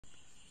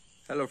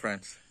Hello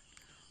friends,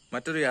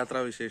 മറ്റൊരു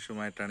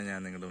യാത്രാവിശേഷവുമായിട്ടാണ് ഞാൻ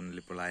നിങ്ങളുടെ മുന്നിൽ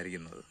ഇപ്പോൾ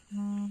ആയിരിക്കുന്നത്.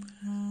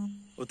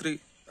 ഒത്തിരി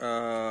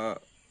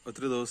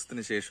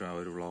ദിവസത്തിന് ശേഷമാണ്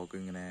ഒരു വ്ളോഗ്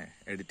ഇങ്ങനെ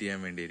എഡിറ്റ് ചെയ്യാൻ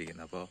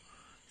വേണ്ടിയിരിക്കുന്നത്. അപ്പോൾ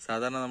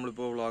സാധാരണ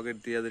നമ്മളിപ്പോൾ വ്ളോഗ്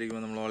എഡിറ്റ്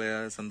ചെയ്യാതിരിക്കുമ്പോൾ നമ്മൾ വളരെ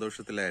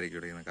സന്തോഷത്തിലായിരിക്കും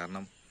ഇരിക്കുന്നത്.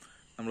 കാരണം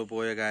നമ്മൾ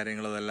പോയ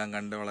കാര്യങ്ങളും അതെല്ലാം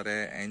കണ്ട് വളരെ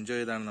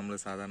എൻജോയ് ചെയ്താണ്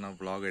നമ്മൾ സാധാരണ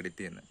വ്ളോഗ്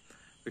എഡിറ്റ് ചെയ്യുന്നത്.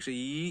 പക്ഷേ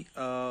ഈ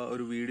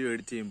ഒരു വീഡിയോ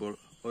എഡിറ്റ് ചെയ്യുമ്പോൾ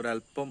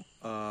ഒരല്പം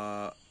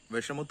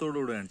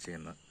വിഷമത്തോടുകൂടിയാണ്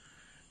ചെയ്യുന്നത്.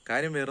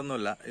 കാര്യം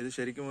വേറൊന്നുമല്ല, ഇത്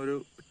ശരിക്കും ഒരു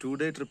 2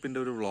 day ട്രിപ്പിൻ്റെ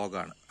ഒരു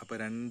വ്ളോഗാണ്. അപ്പോൾ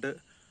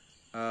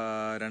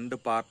രണ്ട്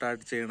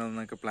പാർട്ടായിട്ട്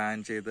ചെയ്യണമെന്നൊക്കെ പ്ലാൻ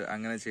ചെയ്ത്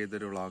അങ്ങനെ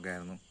ചെയ്തൊരു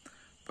വ്ളോഗായിരുന്നു.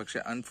 പക്ഷെ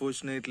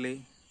അൺഫോർച്ചുനേറ്റ്ലി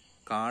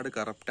കാർഡ്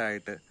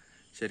കറപ്റ്റായിട്ട്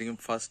ശരിക്കും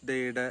ഫസ്റ്റ്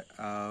ഡേയുടെ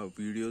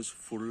വീഡിയോസ്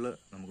ഫുള്ള്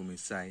നമുക്ക്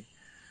മിസ്സായി.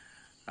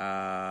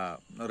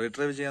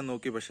 റിട്രൈവ് ചെയ്യാൻ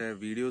നോക്കി, പക്ഷേ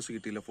വീഡിയോസ്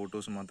കിട്ടിയില്ല,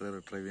 ഫോട്ടോസ് മാത്രമേ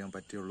റിട്രൈവ് ചെയ്യാൻ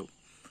പറ്റുള്ളൂ.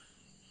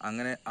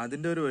 അങ്ങനെ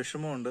അതിൻ്റെ ഒരു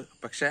വിഷമമുണ്ട്.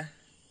 പക്ഷേ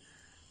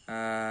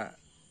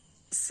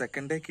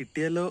സെക്കൻഡ് ഡേ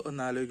കിട്ടിയല്ലോ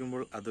എന്ന്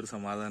ആലോചിക്കുമ്പോൾ അതൊരു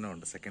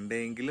സമാധാനമുണ്ട്. സെക്കൻഡ് ഡേ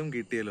എങ്കിലും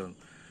കിട്ടിയല്ലോ.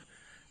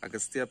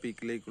 അഗസ്ത്യ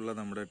പീക്കിലേക്കുള്ള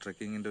നമ്മുടെ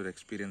ട്രെക്കിങ്ങിൻ്റെ ഒരു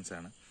എക്സ്പീരിയൻസ്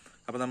ആണ്.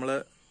 അപ്പോൾ നമ്മൾ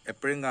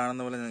എപ്പോഴും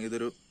കാണുന്ന പോലെ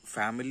ഇതൊരു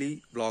ഫാമിലി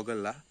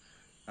വ്ളോഗല്ല.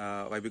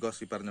 വൈ ബിക്കോസ്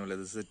ഈ പറഞ്ഞ പോലെ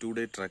ദിസ് 2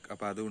 day ട്രെക്ക്.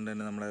 അപ്പോൾ അതുകൊണ്ട്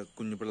തന്നെ നമ്മുടെ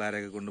കുഞ്ഞു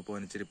പിള്ളേരെയൊക്കെ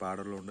കൊണ്ടുപോകാൻ ഇച്ചിരി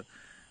പാടുള്ളതുകൊണ്ട്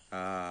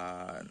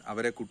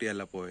അവരെ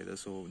കൂട്ടിയല്ല പോയത്.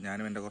 സോ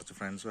ഞാനും എൻ്റെ കുറച്ച്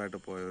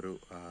ഫ്രണ്ട്സുമായിട്ട് പോയൊരു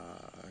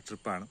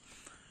ട്രിപ്പാണ്.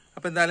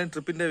 അപ്പോൾ എന്തായാലും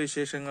ട്രിപ്പിൻ്റെ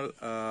വിശേഷങ്ങൾ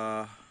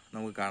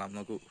നമുക്ക് കാണാം.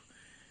 നോക്കൂ,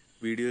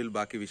 വീഡിയോയിൽ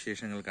ബാക്കി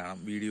വിശേഷങ്ങൾ കാണാം,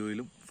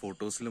 വീഡിയോയിലും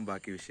ഫോട്ടോസിലും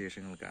ബാക്കി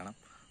വിശേഷങ്ങൾ കാണാം.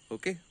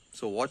 Okay,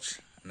 so watch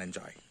and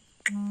enjoy.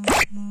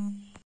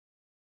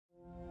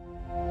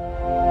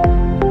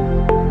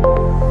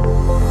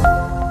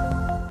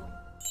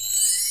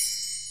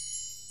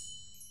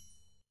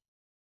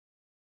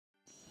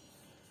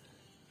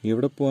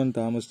 എവിടെ പോകാൻ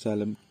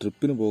താമസിച്ചാലും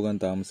ട്രിപ്പിന് പോകാൻ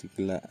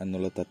താമസിക്കില്ല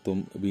എന്നുള്ള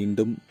തത്വം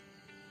വീണ്ടും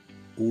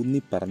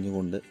ഊന്നി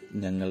പറഞ്ഞുകൊണ്ട്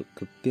ഞങ്ങൾ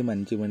കൃത്യം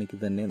 5 മണിക്ക്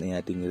തന്നെ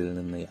നെയ്യാറ്റിൻകരയിൽ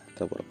നിന്ന്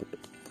യാത്ര പുറപ്പെട്ടു.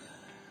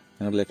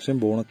 ഞങ്ങളുടെ ലക്ഷ്യം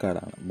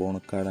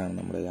ബോണക്കാടാണ്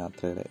നമ്മുടെ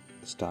യാത്രയുടെ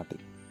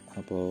സ്റ്റാർട്ടിങ്.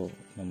 അപ്പോൾ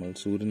നമ്മൾ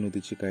സൂര്യൻ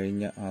ഉദിച്ച്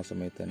കഴിഞ്ഞ ആ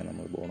സമയത്ത് തന്നെ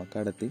നമ്മൾ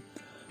ബോണക്കാടെത്തി.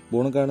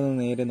 ബോണക്കാട് നിന്ന്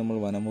നേരെ നമ്മൾ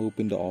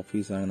വനംവകുപ്പിൻ്റെ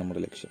ഓഫീസാണ്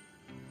നമ്മുടെ ലക്ഷ്യം.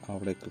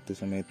 അവിടെ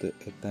കൃത്യസമയത്ത്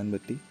എത്താൻ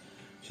പറ്റി.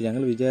 പക്ഷെ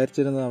ഞങ്ങൾ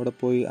വിചാരിച്ചിരുന്നത് അവിടെ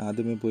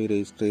ആദ്യമേ പോയി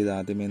രജിസ്റ്റർ ചെയ്ത്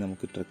ആദ്യമേ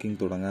നമുക്ക് ട്രക്കിംഗ്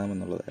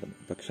തുടങ്ങാമെന്നുള്ളതായിരുന്നു.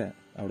 പക്ഷേ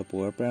അവിടെ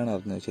പോയപ്പോഴാണ്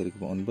അറിഞ്ഞത്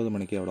ശരിക്കും 9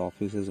 മണിക്ക് അവിടെ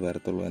ഓഫീസേഴ്സ്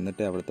വരത്തുള്ളൂ,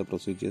 എന്നിട്ടേ അവിടുത്തെ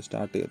പ്രൊസീജിയർ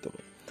സ്റ്റാർട്ട്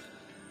ചെയ്യത്തുള്ളൂ.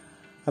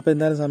 അപ്പോൾ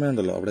എന്തായാലും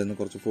സമയമുണ്ടല്ലോ, അവിടെ നിന്ന്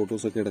കുറച്ച്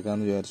ഫോട്ടോസൊക്കെ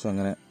എടുക്കാമെന്ന് വിചാരിച്ചു.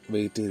 അങ്ങനെ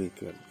വെയിറ്റ്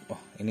ചെയ്തിരിക്കുകയായിരുന്നു.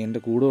 ഇനി എൻ്റെ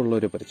കൂടെ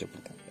ഉള്ളവരെ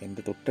പരിചയപ്പെടുത്താം.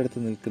 എൻ്റെ തൊട്ടടുത്ത്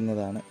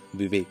നിൽക്കുന്നതാണ്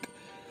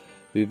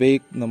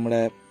വിവേക്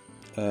നമ്മുടെ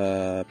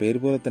പേര്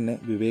പോലെ തന്നെ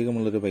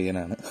വിവേകമുള്ളൊരു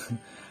പയ്യനാണ്.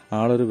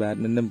 ആളൊരു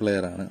ബാഡ്മിൻ്റൺ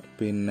പ്ലെയറാണ്,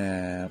 പിന്നെ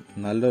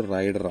നല്ലൊരു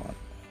റൈഡറാണ്.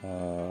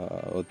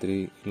 ഒത്തിരി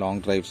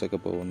ലോങ് റൈഡ്സൊക്കെ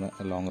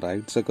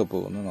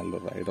പോകുന്ന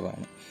നല്ലൊരു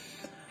റൈഡറാണ്.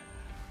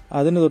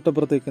 അതിന്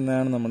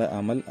തൊട്ടപ്പുറത്തേക്കുന്നതാണ് നമ്മുടെ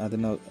അമൽ.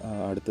 അതിന്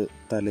അടുത്ത്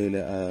തലയിൽ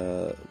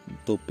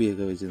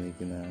തൊപ്പിയൊക്കെ വെച്ച്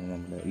നിൽക്കുന്നതാണ്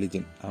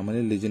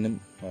നമ്മുടെ ലിജിനും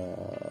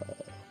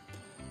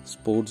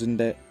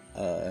സ്പോർട്സിൻ്റെ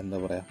എന്താ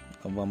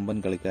പറയുക, വമ്പൻ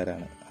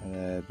കളിക്കാരാണ്.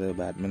 അതായത്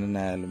ബാഡ്മിൻ്റൺ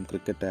ആയാലും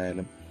ക്രിക്കറ്റ്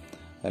ആയാലും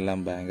എല്ലാം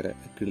ഭയങ്കര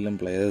കിടിലൻ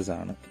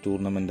പ്ലെയേഴ്സാണ്.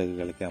 ടൂർണമെൻ്റൊക്കെ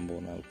കളിക്കാൻ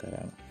പോകുന്ന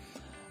ആൾക്കാരാണ്.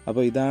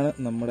 അപ്പോൾ ഇതാണ്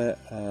നമ്മുടെ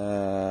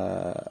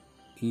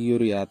ഈ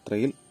ഒരു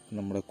യാത്രയിൽ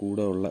നമ്മുടെ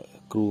കൂടെ ഉള്ള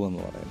ക്രൂ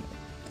എന്ന് പറയുന്നത്.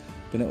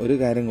 പിന്നെ ഒരു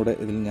കാര്യം കൂടെ,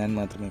 ഇതിൽ ഞാൻ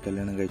മാത്രമേ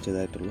കല്യാണം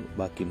കഴിച്ചതായിട്ടുള്ളൂ.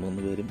 ബാക്കി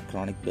 3 പേരും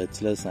ക്രോണിക്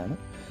ബാച്ചിലേഴ്സാണ്.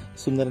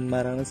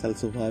 സുന്ദരന്മാരാണ്,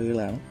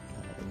 സൽസ്വഭാവികളാണ്.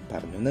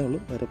 പറഞ്ഞതേ ഉള്ളൂ,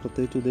 വേറെ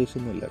പ്രത്യേകിച്ച്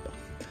ഉദ്ദേശമൊന്നുമില്ല കേട്ടോ.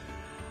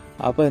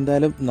 അപ്പോൾ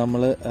എന്തായാലും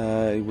നമ്മൾ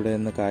ഇവിടെ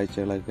നിന്ന്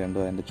കാഴ്ചകളൊക്കെ കണ്ടു.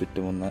 അതിൻ്റെ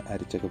ചുറ്റുമൊന്ന്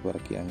അരിച്ചൊക്കെ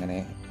പിറക്കി അങ്ങനെ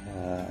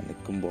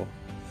നിൽക്കുമ്പോൾ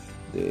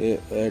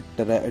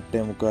 8:30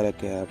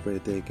 8:45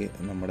 ആയപ്പോഴത്തേക്ക്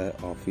നമ്മുടെ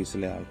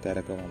ഓഫീസിലെ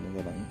ആൾക്കാരൊക്കെ വന്നു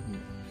തുടങ്ങി.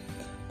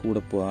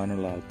 കൂടെ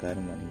പോകാനുള്ള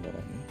ആൾക്കാരും വന്നു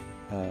തുടങ്ങി.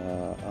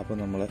 അപ്പോൾ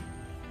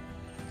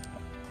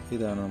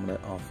ഇതാണ് നമ്മുടെ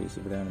ഓഫീസ്.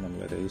 ഇവിടെയാണ്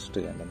നമ്മൾ രജിസ്റ്റർ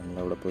ചെയ്യേണ്ടത്.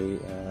 നമ്മളവിടെ പോയി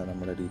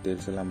നമ്മുടെ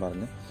ഡീറ്റെയിൽസ് എല്ലാം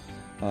പറഞ്ഞ്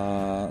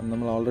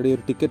നമ്മൾ ഓൾറെഡി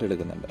ഒരു ടിക്കറ്റ്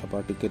എടുക്കുന്നുണ്ട്. അപ്പോൾ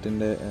ആ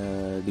ടിക്കറ്റിൻ്റെ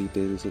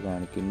ഡീറ്റെയിൽസ്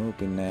കാണിക്കുന്നു.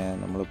 പിന്നെ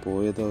നമ്മൾ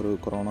പോയത് ഒരു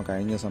കൊറോണ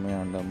കഴിഞ്ഞ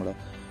സമയമുണ്ട്. നമ്മുടെ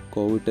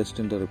കോവിഡ്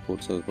ടെസ്റ്റിൻ്റെ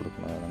റിപ്പോർട്ട്സൊക്കെ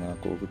കൊടുക്കുന്നത്. അങ്ങനെ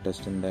കോവിഡ്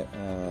ടെസ്റ്റിൻ്റെ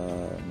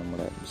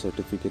നമ്മുടെ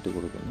സർട്ടിഫിക്കറ്റ്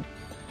കൊടുക്കുന്നു.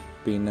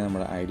 പിന്നെ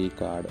നമ്മുടെ ID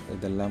കാർഡ്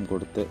ഇതെല്ലാം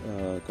കൊടുത്ത്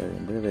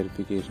കഴിയുമ്പോഴേ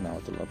വെരിഫിക്കേഷൻ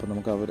ആവത്തുള്ളൂ. അപ്പോൾ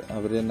നമുക്ക്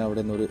അവർ തന്നെ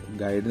അവിടെ നിന്ന് ഒരു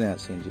ഗൈഡിനെ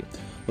അസൈൻ ചെയ്യും.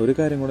 ഒരു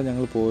കാര്യം കൂടെ,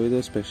 ഞങ്ങൾ പോയത്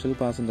സ്പെഷ്യൽ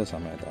പാസിൻ്റെ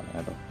സമയത്താണ്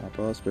കേട്ടോ.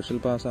 അപ്പോൾ സ്പെഷ്യൽ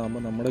പാസ്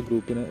ആകുമ്പോൾ നമ്മുടെ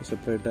ഗ്രൂപ്പിന്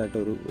സെപ്പറേറ്റ് ആയിട്ട്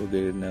ഒരു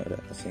ഗൈഡിനെ അവർ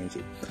അസൈൻ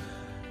ചെയ്യും.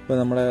 അപ്പോൾ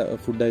നമ്മുടെ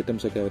ഫുഡ്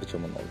ഐറ്റംസ് ഒക്കെ അവർ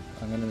ചുമന്നോളും.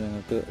 അങ്ങനെ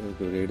ഞങ്ങൾക്ക്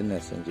ഗൈഡിനെ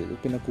അസൈൻ ചെയ്തു.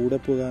 പിന്നെ കൂടെ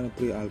പോകാൻ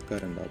ഒത്തിരി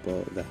ആൾക്കാരുണ്ട്. അപ്പോൾ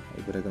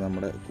ഇവരൊക്കെ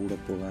നമ്മുടെ കൂടെ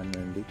പോകാൻ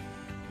വേണ്ടി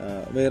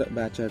വേറെ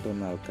ബാച്ചായിട്ട്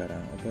വന്ന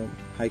ആൾക്കാരാണ്. അപ്പോൾ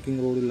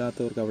ഹൈക്കിംഗ്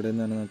റോഡില്ലാത്തവർക്ക് അവിടെ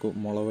നിന്ന് തന്നെ നമുക്ക്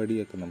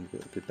മുളവടിയൊക്കെ നമുക്ക്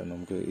കിട്ടും.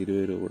 നമുക്ക്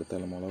 20 രൂപ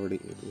കൊടുത്താൽ മുളവടി,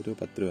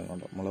 10 രൂപ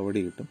കൊണ്ടോ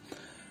മുളവടി കിട്ടും.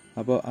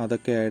 അപ്പോൾ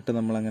അതൊക്കെ ആയിട്ട്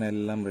നമ്മളങ്ങനെ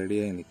എല്ലാം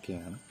റെഡിയായി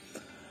നിൽക്കുകയാണ്.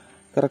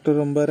 കറക്റ്റ് ഒരു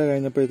 9:30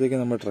 കഴിഞ്ഞപ്പോഴത്തേക്ക്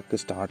നമ്മൾ ട്രക്ക്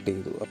സ്റ്റാർട്ട്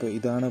ചെയ്തു. അപ്പോൾ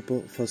ഇതാണ് ഇപ്പോൾ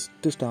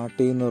ഫസ്റ്റ് സ്റ്റാർട്ട്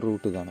ചെയ്യുന്ന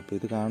റൂട്ട് ഇതാണ്. അപ്പോൾ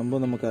ഇത് കാണുമ്പോൾ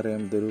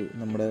നമുക്കറിയാം ഇതൊരു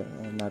നമ്മുടെ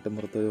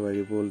നാട്ടിൻപുറത്തൊരു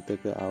വഴി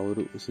പോലത്തേക്ക് ആ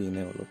ഒരു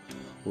സീനേ ഉള്ളൂ.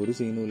 ഒരു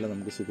സീനുമില്ല.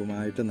 നമുക്ക്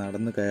സുഖമായിട്ട്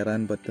നടന്ന്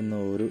കയറാൻ പറ്റുന്ന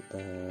ഒരു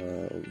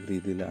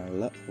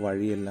രീതിയിലുള്ള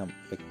വഴിയെല്ലാം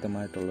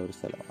വ്യക്തമായിട്ടുള്ള ഒരു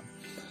സ്ഥലമാണ്.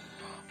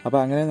 അപ്പോൾ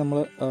അങ്ങനെ നമ്മൾ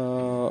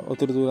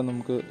ഒത്തിരി ദൂരം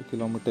നമുക്ക്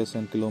കിലോമീറ്റേഴ്സ്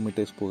ആൻഡ്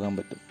കിലോമീറ്റേഴ്സ് പോകാൻ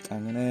പറ്റും.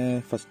 അങ്ങനെ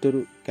ഫസ്റ്റ് ഒരു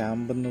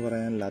ക്യാമ്പെന്ന്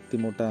പറയാൻ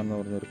ലാത്തിമോട്ട എന്ന്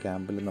പറഞ്ഞൊരു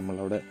ക്യാമ്പിൽ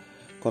നമ്മളവിടെ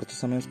കുറച്ച്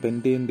സമയം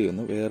സ്പെൻഡ് ചെയ്യേണ്ടി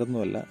വന്നു.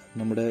 വേറൊന്നുമല്ല,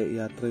 നമ്മുടെ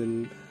യാത്രയിൽ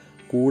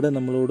കൂടെ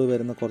നമ്മളോട്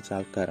വരുന്ന കുറച്ച്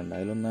ആൾക്കാരുണ്ട്.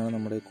 അതിലൊന്നാണ്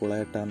നമ്മുടെ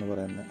കുളയട്ട എന്ന്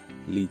പറയുന്ന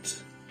ലീച്ച്.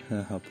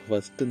 അപ്പോൾ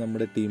ഫസ്റ്റ്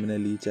നമ്മുടെ ടീമിനെ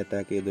ലീച്ച്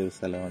അറ്റാക്ക് ചെയ്ത ഒരു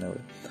സ്ഥലമാണ്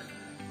അവിടെ.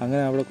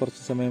 അങ്ങനെ അവിടെ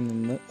കുറച്ച് സമയം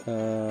നിന്ന്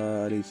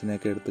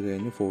ലീച്ചിനെയൊക്കെ എടുത്തു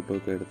കഴിഞ്ഞു, ഫോട്ടോ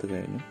ഒക്കെ എടുത്തു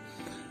കഴിഞ്ഞു.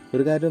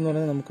 ഒരു കാര്യം എന്ന്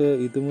പറഞ്ഞാൽ നമുക്ക്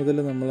ഇതുമുതൽ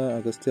നമ്മൾ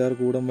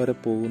അഗസ്ത്യാർകൂടം വരെ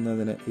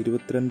പോകുന്നതിന്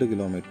 22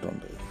 കിലോമീറ്റർ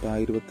ഉണ്ട്. അപ്പോൾ ആ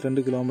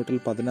 22 കിലോമീറ്ററിൽ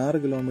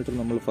 16 കിലോമീറ്റർ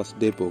നമ്മൾ ഫസ്റ്റ്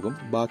ഡേ പോകും,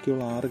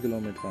 ബാക്കിയുള്ള 6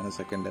 കിലോമീറ്ററാണ്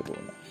സെക്കൻഡ് ഡേ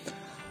പോകുന്നത്.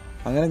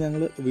 അങ്ങനെ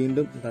ഞങ്ങൾ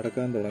വീണ്ടും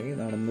നടക്കാൻ തുടങ്ങി.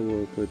 നടന്നു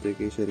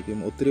പോയപ്പോഴത്തേക്ക്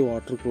ശരിക്കും ഒത്തിരി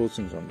വാട്ടർ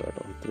ക്രോസിങ്സ് ഉണ്ട്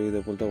കേട്ടോ. ഒത്തിരി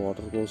ഇതേപോലത്തെ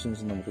വാട്ടർ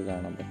ക്രോസിങ്സ് നമുക്ക്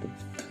കാണാൻ പറ്റും.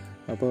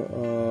 അപ്പോൾ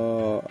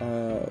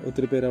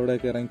ഒത്തിരി പേര്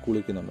അവിടെയൊക്കെ ഇറങ്ങി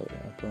കുളിക്കുന്നുണ്ട്.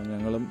 അപ്പോൾ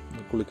ഞങ്ങളും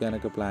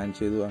കുളിക്കാനൊക്കെ പ്ലാൻ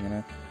ചെയ്തു. അങ്ങനെ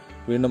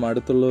വീണ്ടും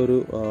അടുത്തുള്ള ഒരു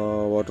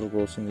വാട്ടർ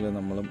ക്രോസിങ്ങിൽ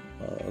നമ്മളും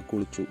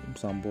കുളിച്ചു.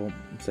 സംഭവം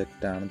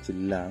സെറ്റാണ്,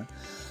 ചില്ലാണ്.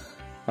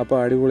 അപ്പോൾ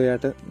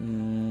അടിപൊളിയായിട്ട്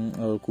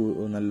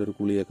നല്ലൊരു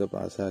കുളിയൊക്കെ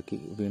പാസ്സാക്കി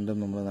വീണ്ടും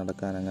നമ്മൾ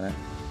നടക്കാൻ അങ്ങനെ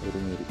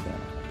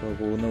ഒരുങ്ങിയിരിക്കുകയാണ്. അപ്പോൾ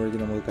പോകുന്ന വഴിക്ക്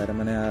നമുക്ക്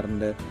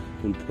കരമനയാറിൻ്റെ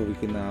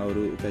ഉത്ഭവിക്കുന്ന ആ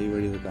ഒരു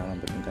കൈവഴിയൊക്കെ കാണാൻ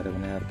പറ്റും.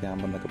 കരമനയാർ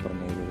ക്യാമ്പ് എന്നൊക്കെ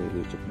പറഞ്ഞ് എഴുതി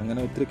വെച്ചു. അങ്ങനെ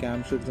ഒത്തിരി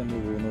ക്യാമ്പ് ഷെഡ്സ് നമ്മൾ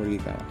പോകുന്ന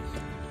വഴിക്ക് കാണാം.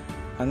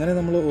 അങ്ങനെ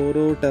നമ്മൾ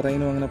ഓരോ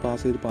ടെറൈനും അങ്ങനെ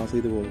പാസ്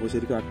ചെയ്ത് പോകുമ്പോൾ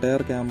ശരിക്കും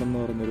അട്ടയാർ ക്യാമ്പ് എന്ന്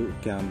പറഞ്ഞൊരു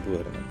ക്യാമ്പ്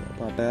വരുന്നുണ്ട്.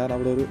 അപ്പോൾ അട്ടയാർ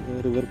അവിടെ ഒരു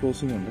റിവർ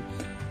ക്രോസിംഗ് ഉണ്ട്.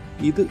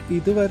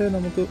 ഇതുവരെ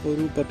നമുക്ക്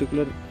ഒരു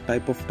പർട്ടിക്കുലർ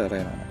ടൈപ്പ് ഓഫ്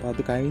ടെറൈനാണ്. അപ്പോൾ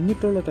അത്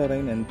കഴിഞ്ഞിട്ടുള്ള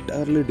ടെറൈൻ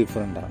എൻറ്റയർലി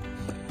ഡിഫറെൻ്റ് ആണ്.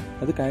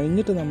 അത്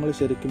കഴിഞ്ഞിട്ട് നമ്മൾ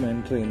ശരിക്കും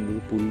എൻ്റർ ചെയ്യുന്നത്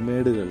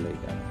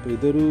പുൽമേടുകളിലേക്കാണ്. അപ്പോൾ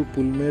ഇതൊരു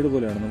പുൽമേട്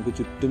പോലെയാണ്. നമുക്ക്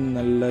ചുറ്റും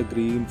നല്ല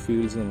ഗ്രീൻ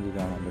ഫീൽഡ്സ് നമുക്ക്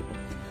കാണാൻ പറ്റും.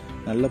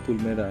 നല്ല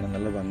പുൽമേടാണ്,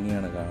 നല്ല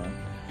ഭംഗിയാണ് കാണാൻ.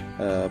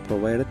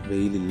 പ്രൊവൈഡഡ്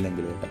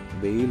വെയിലില്ലെങ്കിൽ കേട്ടോ.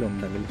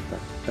 വെയിലുണ്ടെങ്കിൽ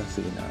കട്ട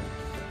സീനാണ്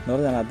എന്ന്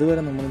പറഞ്ഞാൽ.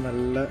 അതുവരെ നമ്മൾ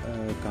നല്ല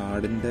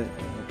കാടിൻ്റെ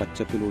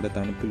പച്ചപ്പിലൂടെ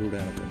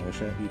തണുപ്പിലൂടെയാണ് പോകുന്നത്.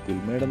 പക്ഷേ ഈ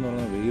പുൽമേടെന്ന്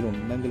പറഞ്ഞാൽ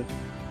വെയിലുണ്ടെങ്കിൽ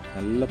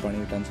നല്ല പണി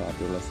കിട്ടാൻ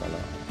സാധ്യതയുള്ള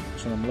സ്ഥലമാണ്.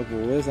 പക്ഷെ നമ്മൾ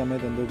പോയ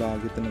സമയത്ത് എന്തോ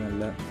ഭാഗ്യത്തിന്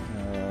നല്ല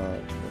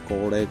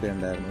കോടയൊക്കെ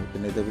ഉണ്ടായിരുന്നു.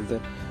 പിന്നെ ഇതേപോലത്തെ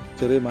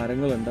ചെറിയ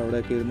മരങ്ങളുണ്ട്,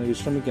 അവിടെയൊക്കെ ഇരുന്ന്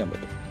വിശ്രമിക്കാൻ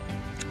പറ്റും.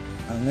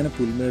 അങ്ങനെ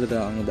പുൽമേട്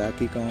അങ്ങ്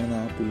ബാക്കി കാണുന്ന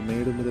ആ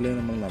പുൽമേട് മുതലേ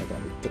നമ്മൾ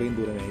നടക്കണം. ഇത്രയും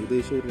ദൂരം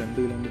ഏകദേശം ഒരു 2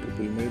 കിലോമീറ്റർ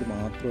പുൽമേട്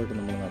മാത്രമായിട്ട്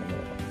നമ്മൾ നടന്നു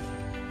പോകണം.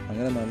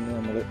 അങ്ങനെ നടന്ന്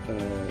നമ്മൾ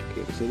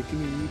കയറി.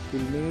 ശരിക്കും ഈ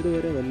പുൽമേട്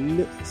വരെ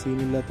വലിയ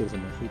സീനില്ലാത്തൊരു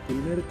സംഭവം. ഈ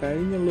പുൽമേട്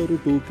കഴിഞ്ഞുള്ള ഒരു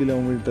 2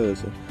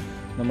 കിലോമീറ്റേഴ്സ്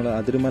നമ്മൾ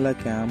അതിരുമല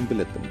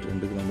ക്യാമ്പിലെത്തും.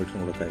 2 കിലോമീറ്ററും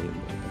കൂടെ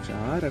കഴിയുമ്പോൾ. പക്ഷെ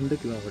ആ 2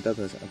 കിലോമീറ്റർ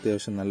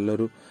അത്യാവശ്യം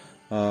നല്ലൊരു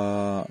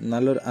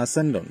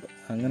അസെൻ്റ് ഉണ്ട്.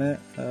 അങ്ങനെ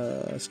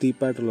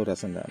സ്റ്റീപ്പായിട്ടുള്ളൊരു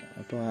അസെൻ്റാണ്.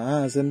 അപ്പോൾ ആ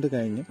അസെൻ്റ്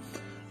കഴിഞ്ഞ്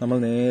നമ്മൾ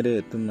നേരെ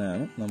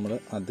എത്തുന്നതാണ് നമ്മൾ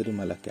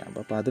അതിരുമല ക്യാമ്പ്.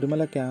 അപ്പോൾ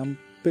അതിരുമല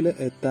ക്യാമ്പിൽ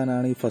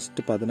എത്താനാണ് ഈ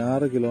ഫസ്റ്റ്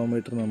 16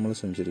 കിലോമീറ്റർ നമ്മൾ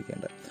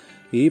സഞ്ചരിക്കേണ്ടത്.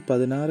 ഈ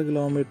 16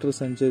 കിലോമീറ്റർ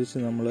സഞ്ചരിച്ച്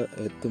നമ്മൾ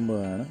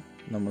എത്തുമ്പോഴാണ്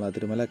നമ്മൾ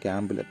അതിരുമല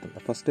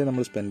ക്യാമ്പിലെത്തുന്നത്. ഫസ്റ്റ് ഡേ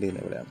നമ്മൾ സ്പെൻഡ്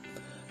ചെയ്യുന്നത് ഇവിടെയാണ്.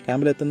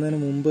 ക്യാമ്പിലെത്തുന്നതിന്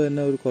മുമ്പ്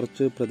തന്നെ ഒരു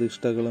കുറച്ച്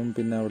പ്രതിഷ്ഠകളും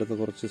പിന്നെ അവിടുത്തെ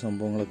കുറച്ച്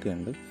സംഭവങ്ങളൊക്കെ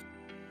ഉണ്ട്.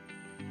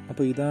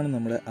 അപ്പോൾ ഇതാണ്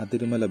നമ്മുടെ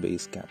അതിരുമല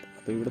ബേസ് ക്യാമ്പ്.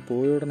 അപ്പോൾ ഇവിടെ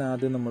പോയ ഉടനെ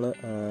ആദ്യം നമ്മൾ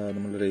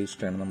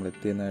രജിസ്റ്റർ ചെയ്യണം. നമ്മൾ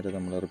എത്തിയെന്നായിട്ട്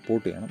നമ്മൾ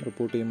റിപ്പോർട്ട് ചെയ്യണം.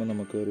 റിപ്പോർട്ട് ചെയ്യുമ്പോൾ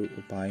നമുക്ക് ഒരു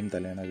പായും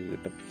തലേണൊക്കെ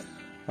കിട്ടും.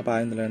 ആ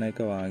പായും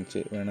തലേണയൊക്കെ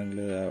വാങ്ങിച്ച് വേണമെങ്കിൽ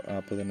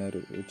അപ്പോൾ തന്നെ ഒരു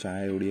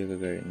ചായ കുടിയൊക്കെ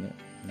കഴിഞ്ഞ്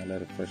നല്ല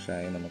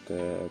റിഫ്രഷായി നമുക്ക്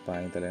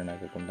പായും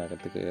തലേണയൊക്കെ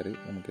കൊണ്ടകത്ത് കയറി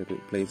നമുക്കൊരു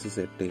പ്ലേസ്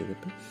സെറ്റ്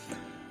ചെയ്തിട്ട്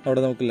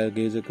അവിടെ നമുക്ക്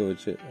ലഗേജൊക്കെ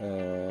വെച്ച്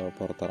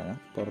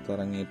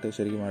പുറത്തിറങ്ങിയിട്ട്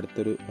ശരിക്കും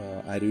അടുത്തൊരു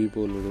അരുവി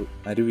പോലൊരു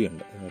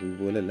അരുവിയുണ്ട്. അരുവി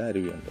പോലല്ല,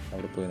 അരുവിയുണ്ട്.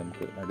 അവിടെ പോയി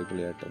നമുക്ക്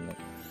അടിപൊളിയായിട്ടൊന്ന്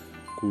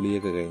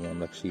കുളിയൊക്കെ കഴിഞ്ഞ്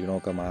നമ്മുടെ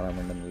ക്ഷീണമൊക്കെ മാറാൻ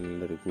വേണ്ടി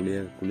നല്ലൊരു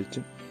കുളിയൊക്കെ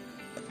കുളിച്ചും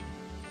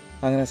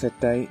അങ്ങനെ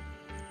സെറ്റായി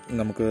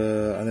നമുക്ക്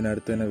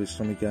അതിനടുത്ത് തന്നെ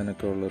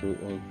വിശ്രമിക്കാനൊക്കെ ഉള്ളൊരു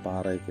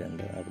പാറയൊക്കെ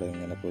ഉണ്ട്. അവിടെ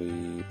ഇങ്ങനെ പോയി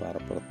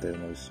പാറപ്പുറത്ത്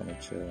നിന്ന്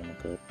വിശ്രമിച്ച്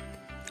നമുക്ക്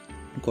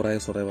കുറേ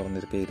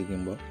പറഞ്ഞിട്ടൊക്കെ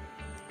ഇരിക്കുമ്പോൾ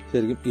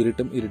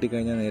ശരിക്കും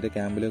ഇരുട്ടിക്കഴിഞ്ഞാൽ നേരെ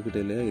ക്യാമ്പിലേക്ക്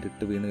ചെല്ലുക.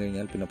 ഇരുട്ട് വീണ്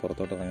കഴിഞ്ഞാൽ പിന്നെ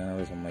പുറത്തോട്ട് ഇറങ്ങാൻ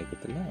അവർ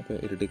സമ്മതിക്കത്തില്ല. അപ്പോൾ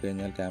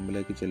ഇരുട്ടിക്കഴിഞ്ഞാൽ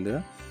ക്യാമ്പിലേക്ക് ചെല്ലുക.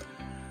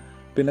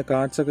 പിന്നെ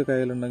കാർഡ്സൊക്കെ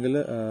കയ്യിലുണ്ടെങ്കിൽ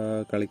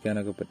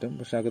കളിക്കാനൊക്കെ പറ്റും.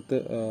 പക്ഷെ അകത്ത്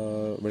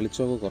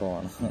വെളിച്ചമൊക്കെ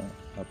കുറവാണ്.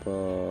 അപ്പോൾ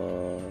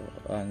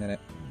അങ്ങനെ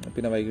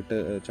പിന്നെ വൈകിട്ട്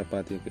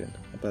ചപ്പാത്തിയൊക്കെ ഉണ്ട്.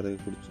 അപ്പോൾ അത്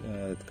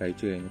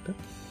കഴിച്ചു കഴിഞ്ഞിട്ട്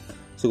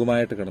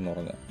സുഖമായിട്ട്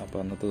കിടന്നുറങ്ങുക. അപ്പോൾ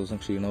അന്നത്തെ ദിവസം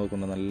ക്ഷീണമൊക്കെ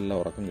കൊണ്ട് നല്ല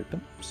ഉറക്കം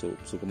കിട്ടും.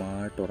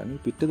 സുഖമായിട്ട് ഉറങ്ങി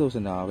പിറ്റേ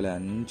ദിവസം രാവിലെ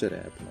 5:30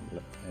 ആയപ്പോൾ നമ്മൾ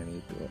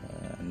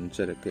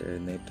 5:30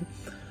 എഴുന്നേറ്റ്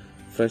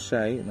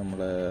ഫ്രഷായി നമ്മൾ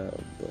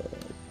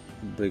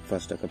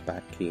ബ്രേക്ക്ഫാസ്റ്റൊക്കെ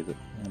പാക്ക് ചെയ്ത്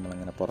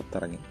നമ്മളങ്ങനെ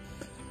പുറത്തിറങ്ങി.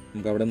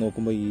 നമുക്ക് അവിടെ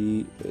നോക്കുമ്പോൾ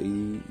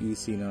ഈ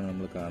സീനാണ്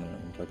നമ്മൾ കാണുന്നത്.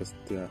 നമുക്ക്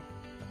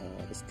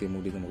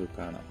അഗസ്ത്യമുടി നമുക്ക്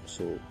കാണാം.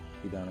 സോ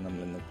ഇതാണ്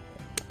നമ്മളിന്ന്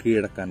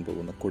കീഴടക്കാൻ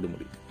പോകുന്ന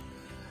കൊടുമുടി.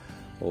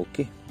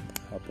 ഓക്കെ,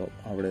 അപ്പോൾ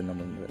അവിടെ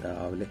നമ്മൾ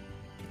രാവിലെ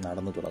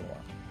നടന്നു തുടങ്ങുക.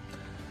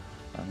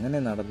 അങ്ങനെ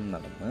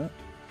നടന്ന്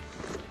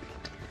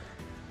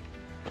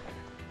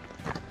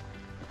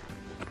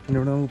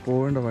ഇവിടെ നമുക്ക്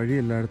പോകേണ്ട വഴി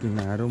എല്ലായിടത്തും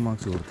ഇങ്ങനെ ആരോ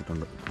മാർക്സ്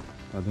കൊടുത്തിട്ടുണ്ട്.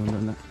 അതുകൊണ്ട്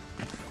തന്നെ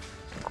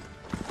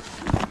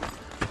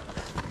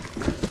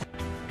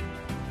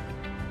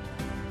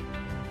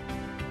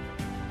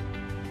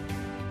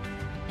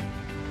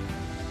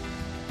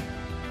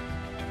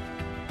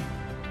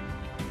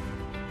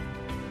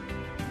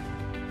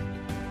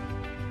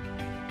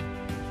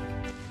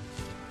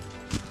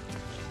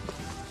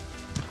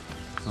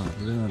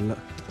അതിൽ നല്ല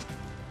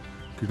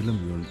കിടിലം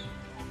വ്യൂ ഉണ്ട്.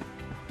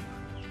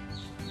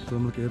 അപ്പോൾ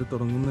നമ്മൾ കയറി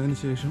തുടങ്ങുന്നതിന്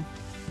ശേഷം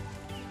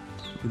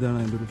ഇതാണ്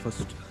അതിൻ്റെ ഒരു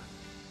ഫസ്റ്റ്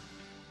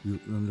വ്യൂ.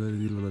 നല്ല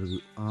രീതിയിലുള്ളൊരു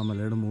വ്യൂ. ആ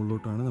മലയുടെ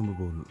മുകളിലോട്ടാണ് നമ്മൾ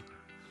പോകുന്നത്.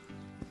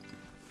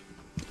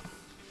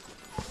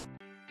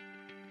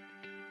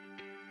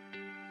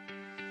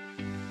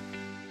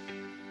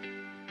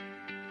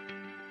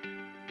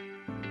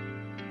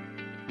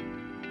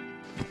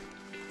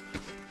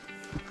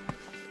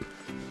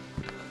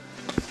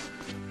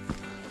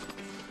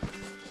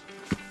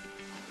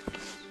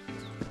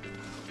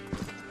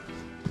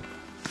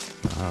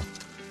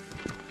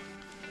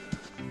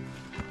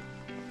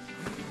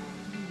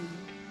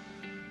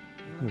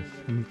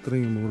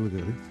 ഇത്രയും മുകളിൽ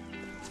കയറി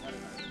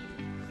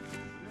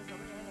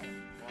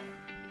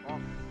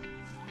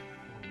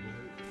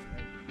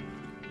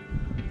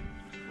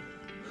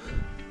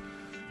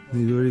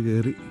ഇതുവഴി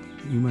കയറി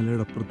ഈ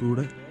മലയുടെ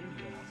അപ്പുറത്തൂടെ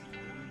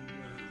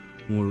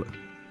മുകളിൽ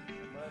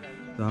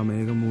ആ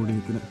മേഘം മൂടി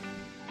നിൽക്കുന്ന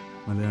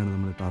മലയാണ്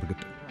നമ്മുടെ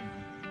ടാർഗറ്റ്.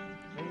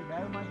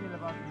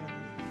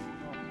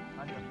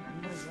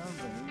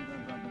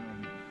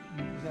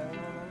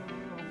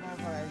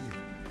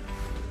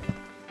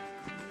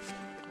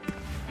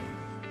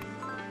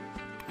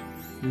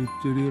 ഈ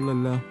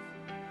ചെടികളിലെല്ലാം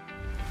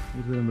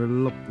ഒരുതരം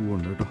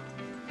വെള്ളപ്പൂവുണ്ട് കേട്ടോ.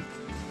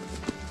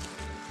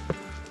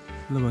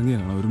 നല്ല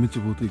ഭംഗിയാണ് ഒരുമിച്ച്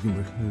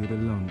പൂത്തിരിക്കുമ്പോൾ.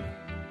 ഇതിലെല്ലാം ഉണ്ട്.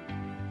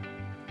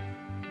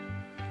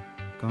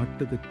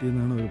 കാട്ട്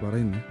തെറ്റിയെന്നാണ് അവർ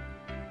പറയുന്നത്.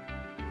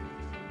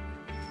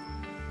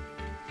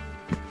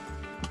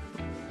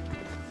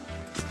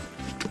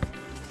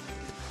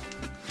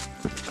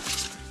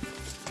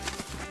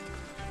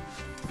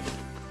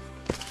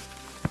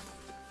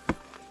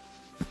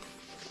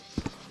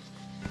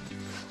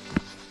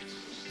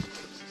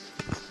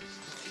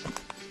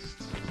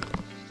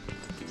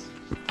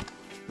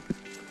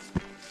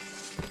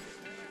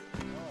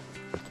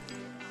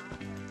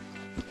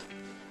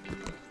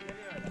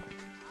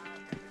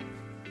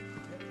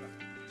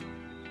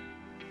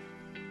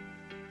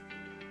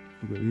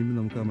 വീണ്ടും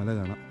നമുക്ക് ആ മല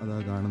കാണാം. അതാ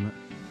കാണുന്ന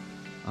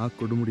ആ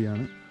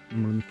കൊടുമുടിയാണ്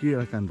നമ്മൾ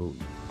കീഴടക്കാൻ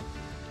പോകുന്നത്.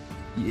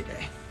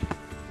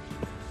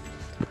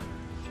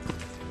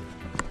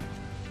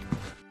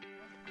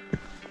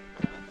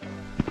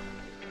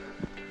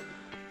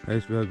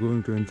 Guys, we are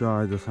going to enjoy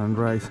the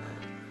sunrise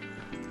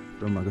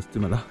from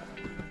Agasthyamala.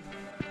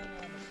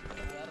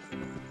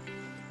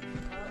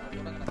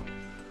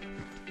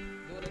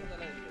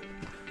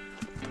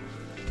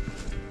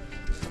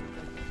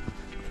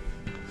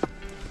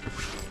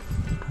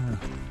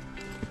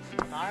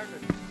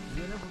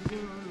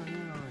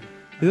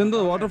 ഇതെന്തോ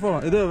വാട്ടർഫോളാ?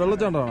 ഇത്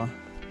വെള്ളച്ചാട്ടമാണോ?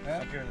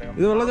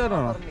 ഇത്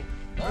വെള്ളച്ചാട്ടമാണോ?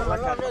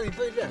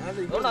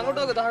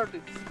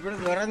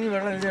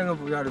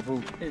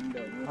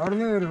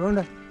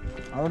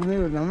 അവിടുന്ന്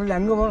നമ്മൾ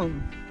അങ്ങ് പോകണം.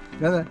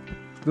 അതെ,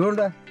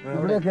 ഇതുകൊണ്ട്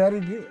ഇവിടെ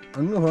കയറിയിട്ട്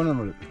അങ്ങ് പോകണം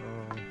നമ്മൾ.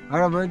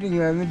 അവിടെ പോയിട്ട്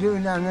എന്നിട്ട്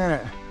പിന്നെ അങ്ങനെ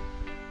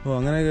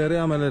അങ്ങനെ കയറി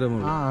ആ മല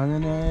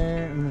അങ്ങനെ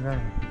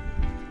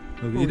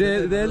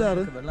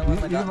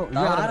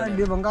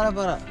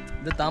പൊങ്കാലപ്പാറ.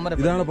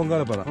 ഇതാണ്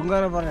പൊങ്കാലപ്പാറ.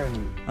 പൊങ്കാലപ്പാറയാണ്.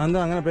 എന്താ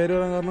അങ്ങനെ പേര്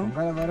പറയാൻ കാരണം?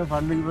 പൊങ്കാലപ്പാറ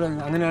പണ്ട് ഇവിടെ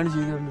അങ്ങനെയാണ്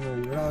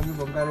ചെയ്തുകൊണ്ടിരുന്നത്. ഇവിടെ വന്ന്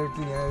പൊങ്കാല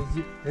ഇട്ട് ഞായറാഴ്ച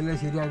എല്ലാം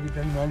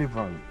ശരിയാക്കിയിട്ടാണ് മേളിൽ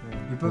പോകുന്നത്.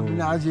 ഇപ്പൊ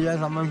പിന്നെ അത് ചെയ്യാൻ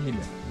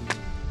സമ്മതിക്കില്ല.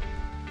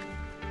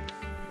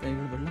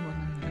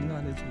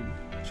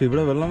 പക്ഷെ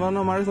ഇവിടെ വെള്ളം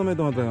പറഞ്ഞാൽ മഴ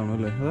സമയത്ത് മാത്രമേ കാണൂ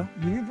അല്ലേ? അതാ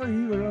ഇനിയിപ്പോ ഈ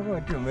വെള്ളമൊക്കെ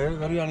പറ്റും.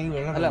 പറയുകയാണെങ്കിൽ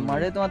വെള്ളം അല്ല,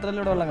 മഴയത്ത് മാത്രമല്ല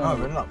ഇവിടെ വെള്ളം.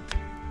 വെള്ളം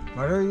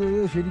മഴ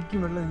ശരിക്കും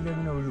വെള്ളം ഇല്ല,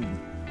 ഇങ്ങനെ ഒഴുകും.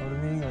 അവിടെ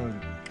നീങ്ങി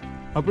ഒഴുകും.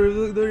 അപ്പോൾ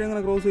ഇതുവഴി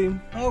അങ്ങനെ ക്രോസ് ചെയ്യും?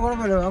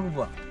 കുഴപ്പമില്ല, നമുക്ക്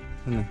പോവാം.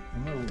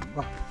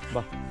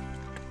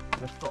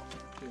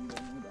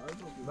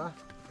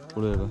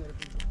 പുള്ളിയേടാ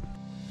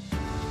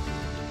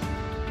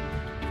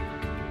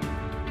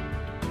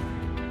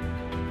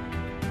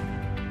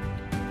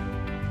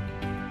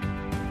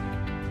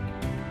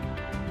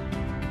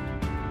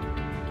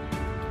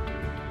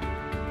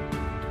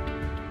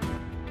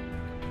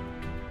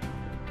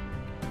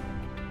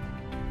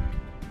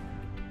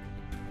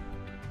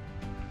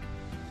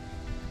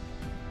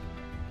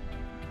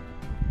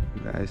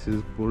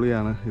ഇത്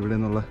പൊളിയാണ്. ഇവിടെ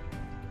നിന്നുള്ള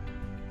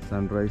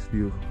സൺറൈസ്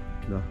വ്യൂ.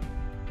 ഇതാ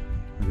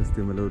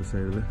അഗസ്ത്യമല ഒരു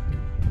സൈഡിൽ,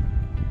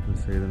 ഒരു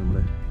സൈഡ്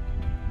നമ്മുടെ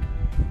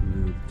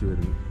ഉദിച്ചു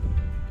വരുന്നു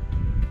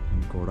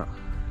കോട.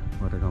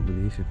 What A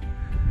combination.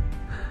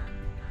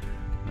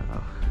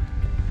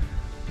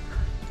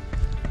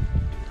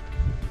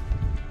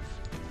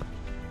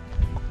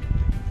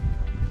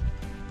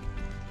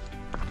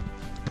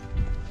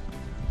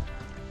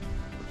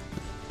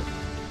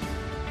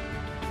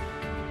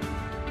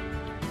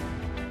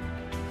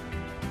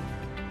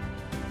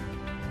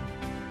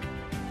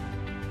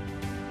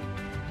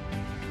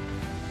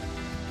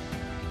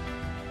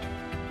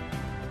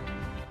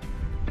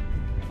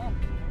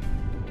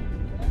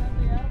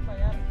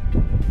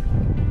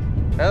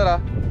 ഏതാ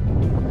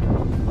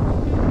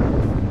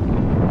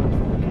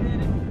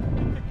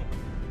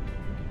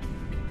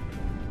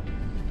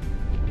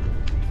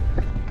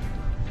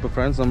ഇപ്പോൾ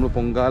ഫ്രണ്ട്സ്, നമ്മൾ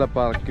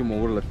പൊങ്കാലപ്പാറയ്ക്ക്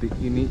മുകളിലെത്തി.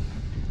 ഇനി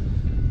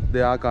ഇത്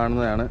ആ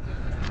കാണുന്നതാണ്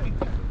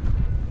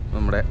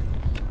നമ്മുടെ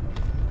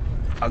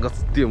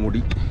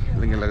അഗസ്ത്യമുടി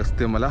അല്ലെങ്കിൽ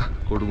അഗസ്ത്യമല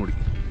കൊടുമുടി.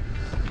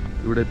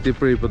 ഇവിടെ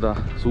എത്തിയപ്പോഴും ഇപ്പോൾ ഇതാ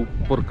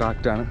സൂപ്പർ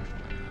കാറ്റാണ്,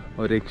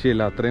 ഒരു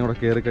രക്ഷയില്ല. അത്രയും കൂടെ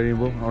കയറി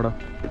കഴിയുമ്പോൾ അവിടെ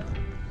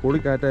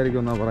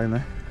പൊളിക്കാറ്റായിരിക്കും എന്നാണ്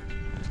പറയുന്നത്.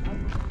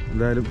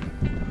 എന്തായാലും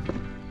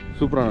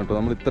സൂപ്പറാണ് കേട്ടോ.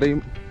 നമ്മൾ ഇത്രയും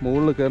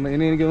മുകളിൽ കയറുന്ന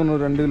ഇനി എനിക്ക്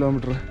തോന്നുന്നു 2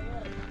 കിലോമീറ്റർ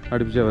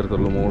അടുപ്പിച്ചേ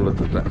വരത്തുള്ളൂ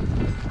മുകളിലെത്തിട്ട്.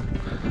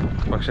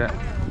 പക്ഷേ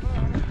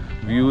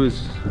വ്യൂ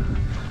ഇസ്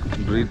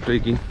ബ്രീത്ത്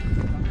ടേക്കിംഗ്.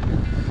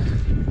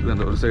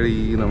 ഇതുണ്ട് ഒരു സൈഡ്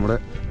ഈ നമ്മുടെ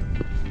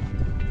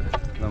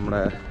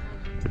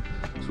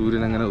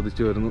സൂര്യൻ അങ്ങനെ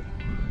ഉദിച്ചു വരുന്നു.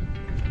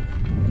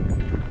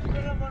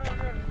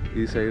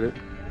 ഈ സൈഡ്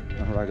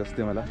നമ്മുടെ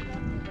അഗസ്ത്യമല.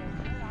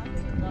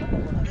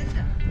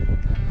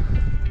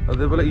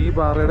 അതേപോലെ ഈ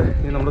പാറയുടെ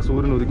ഈ നമ്മുടെ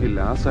സൂര്യൻ ഉദിക്കില്ല.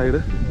 ആ സൈഡ്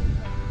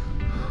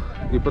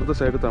ഇപ്പുറത്തെ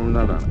സൈഡ്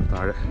തമിഴ്നാടാണ്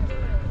താഴെ.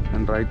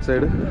 ആൻഡ് റൈറ്റ്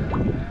സൈഡ്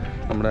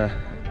നമ്മുടെ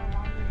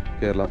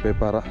കേരള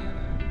പേപ്പാറ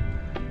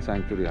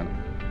സാങ്ച്വറിയാണ്.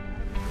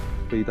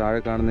 അപ്പോൾ ഈ താഴെ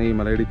കാണുന്ന ഈ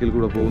മലയിടുക്കിൽ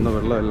കൂടെ പോകുന്ന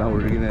വെള്ളം എല്ലാം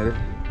ഒഴുകി നേരെ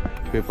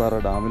പേപ്പാറ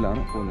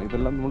ഡാമിലാണ് പോകുന്നത്.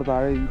 ഇതെല്ലാം നമ്മൾ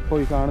താഴെ ഇപ്പോൾ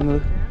ഈ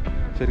കാണുന്നത്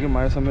ശരിക്കും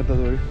മഴ സമയത്ത്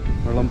അതുവഴി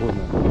വെള്ളം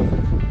പോകുന്നതാണ്.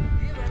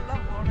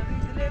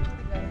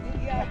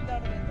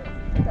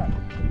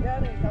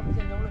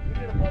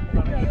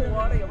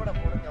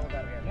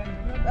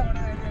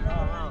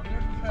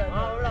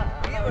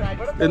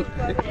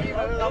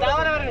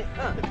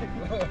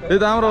 ഇത്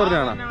താമര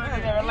പറഞ്ഞാണ്.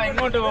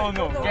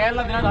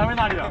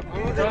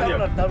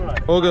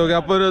 Okay okay.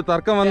 അപ്പോൾ ഒരു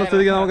തർക്കം വന്ന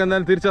സ്ഥിതിക്ക് നമുക്ക്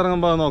എന്തായാലും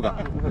തിരിച്ചിറങ്ങുമ്പോൾ നോക്കാം.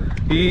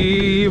 ഈ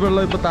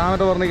വെള്ളം ഇപ്പൊ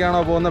താമര പറഞ്ഞിക്കാണോ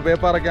പോകുന്നത്,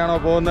 പേപ്പാറയ്ക്കാണോ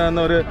പോകുന്നത്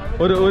എന്നൊരു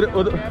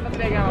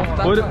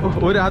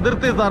ഒരു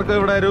അതിർത്തി തർക്കം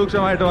ഇവിടെ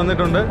രൂക്ഷമായിട്ട്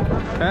വന്നിട്ടുണ്ട്.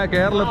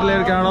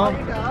 കേരളത്തിലേക്കാണോ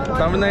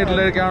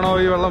തമിഴ്നാട്ടിലേക്കാണോ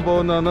ഈ വെള്ളം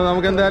പോകുന്നതെന്ന്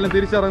നമുക്ക് എന്തായാലും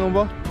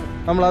തിരിച്ചിറങ്ങുമ്പോൾ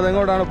നമ്മൾ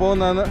അതെങ്ങോട്ടാണ്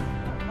പോകുന്നതെന്ന്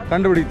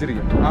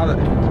കണ്ടുപിടിച്ചിരിക്കും. അതെ,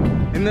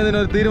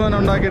 ഇന്നതിനൊരു തീരുമാനം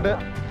ഉണ്ടാക്കിയിട്ട്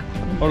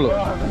ഉള്ളൂ.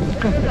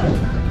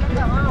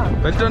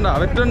 വെറ്റുണ്ടാ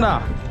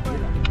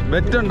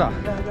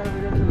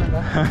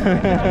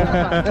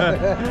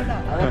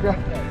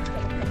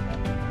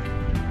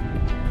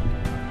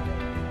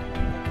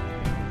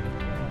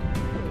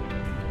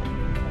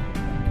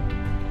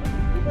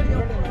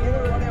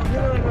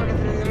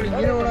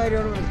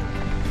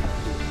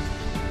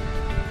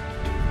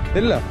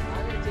ഇല്ല.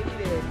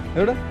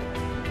 എവിടെ?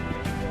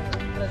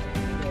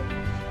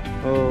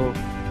 ഓ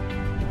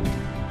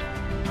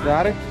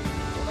ആരെ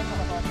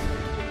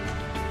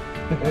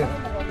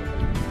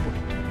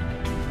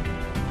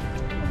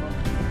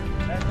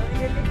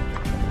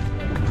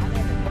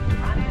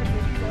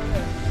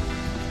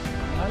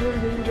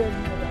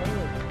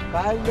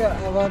കാലിന്റെ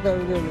ഭാഗത്ത്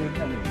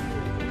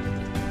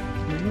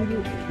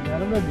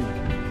നടന്നു.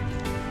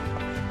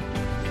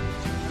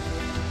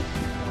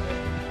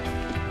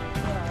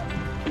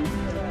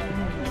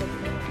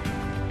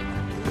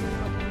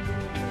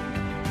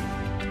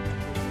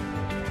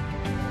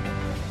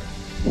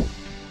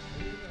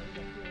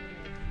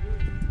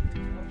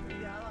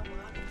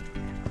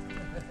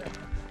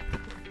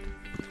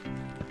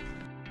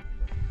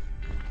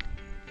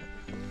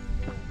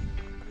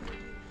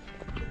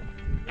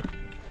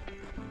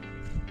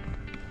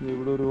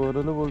 ഇവിടെ ഒരു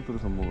ഒരല് പോലത്തെ ഒരു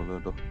സംഭവമുണ്ട്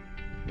കേട്ടോ.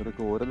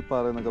 ഇവരൊക്കെ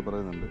ഓരൽപ്പാറ എന്നൊക്കെ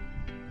പറയുന്നുണ്ട്.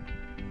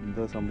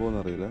 എന്താ സംഭവം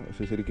എന്നറിയില്ല.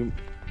 പക്ഷെ ശരിക്കും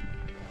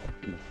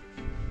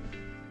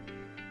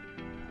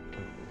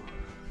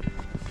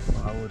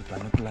ആ ഒരു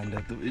തണുപ്പുള്ള അതിൻ്റെ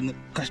അകത്ത് ഇന്ന്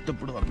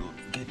കഷ്ടപ്പെടുന്നു.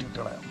 കയറ്റിട്ട്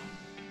കളയാം.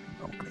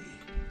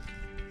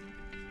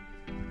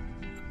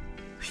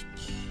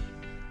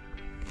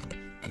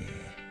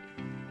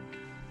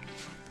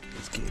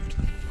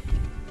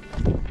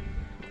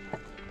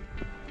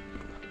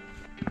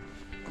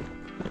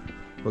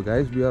 So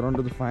guys, we are on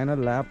to the final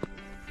lap.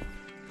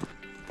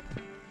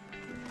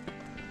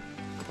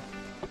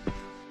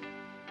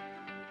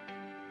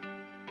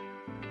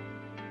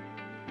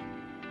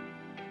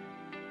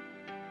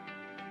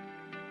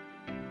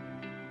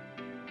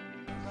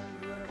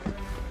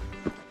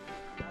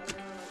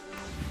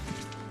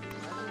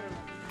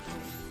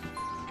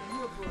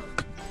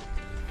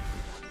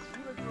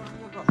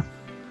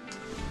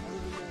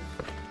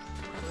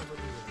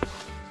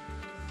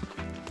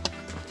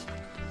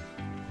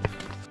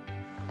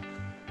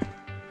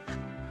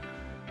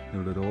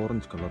 ഇവിടെ ഒരു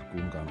ഓറഞ്ച് കളർ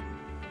കൂൺ കാണാം.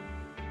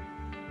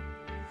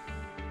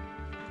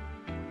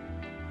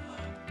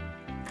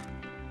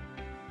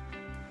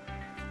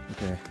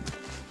 ഓക്കെ,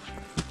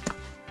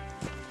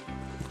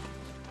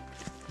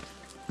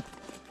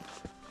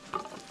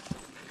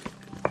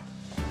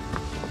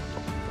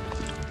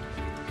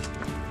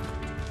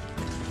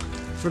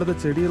 ഇവിടുത്തെ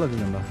ചെടികളൊക്കെ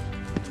കണ്ടോ?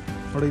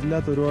 അവിടെ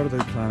ഇല്ലാത്ത ഒരുപാട്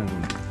ടൈപ്പ്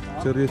സാധനങ്ങളുണ്ട്.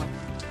 ചെറിയ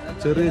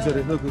ചെറിയ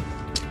ചെറിയ ഇതൊക്കെ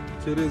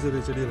ചെറിയ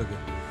ചെറിയ ചെടികളൊക്കെ.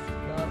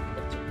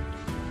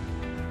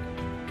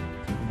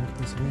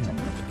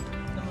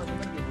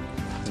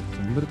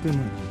 ചെമ്പരത്തി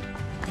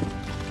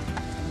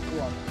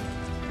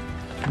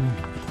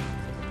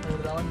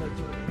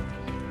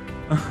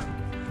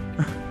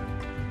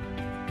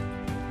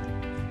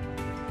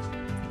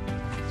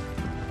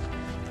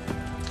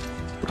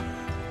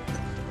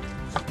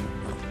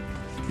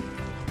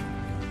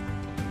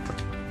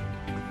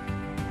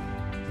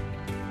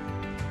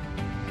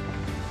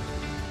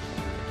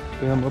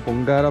നമ്മൾ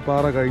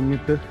പൊങ്കാരപ്പാറ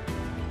കഴിഞ്ഞിട്ട്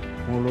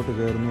മുകളിലോട്ട്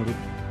കയറുന്നൊരു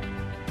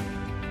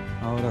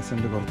ആ ഒരു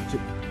അസെൻറ്റ് കുറച്ച്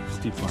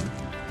സ്റ്റീപ്പാണ്.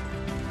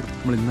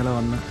 നമ്മൾ ഇന്നലെ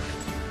വന്ന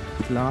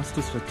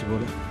ലാസ്റ്റ് സ്ട്രെച്ച്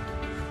പോലെ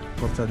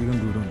കുറച്ചധികം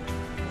ദൂരമുണ്ട്.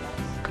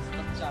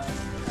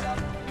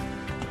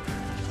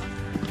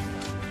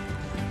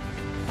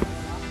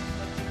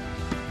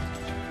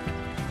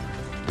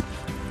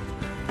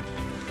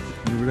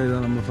 ഇവിടെ ഇതാ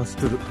നമ്മൾ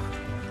ഫസ്റ്റ് ഒരു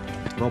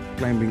റോപ്പ്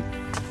ക്ലൈമ്പിംഗ്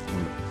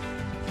ഉണ്ട്.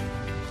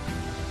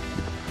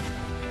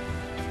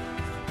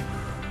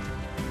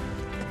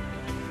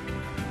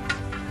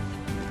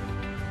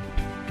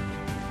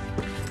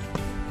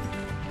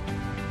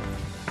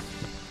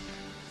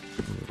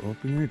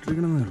 റോപ്പ് ഇങ്ങനെ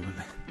ഇട്ടിരിക്കണമെന്നേ ഉള്ളൂ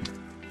അല്ലേ.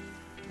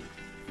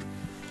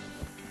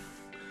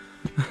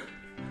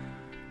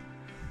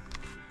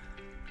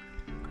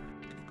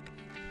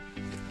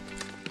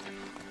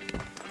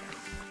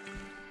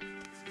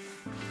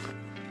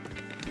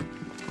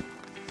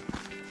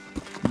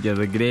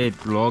 You're a great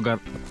vlogger.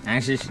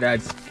 Ashish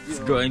Raj is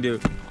going to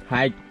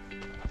hike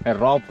a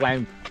rope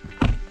climb.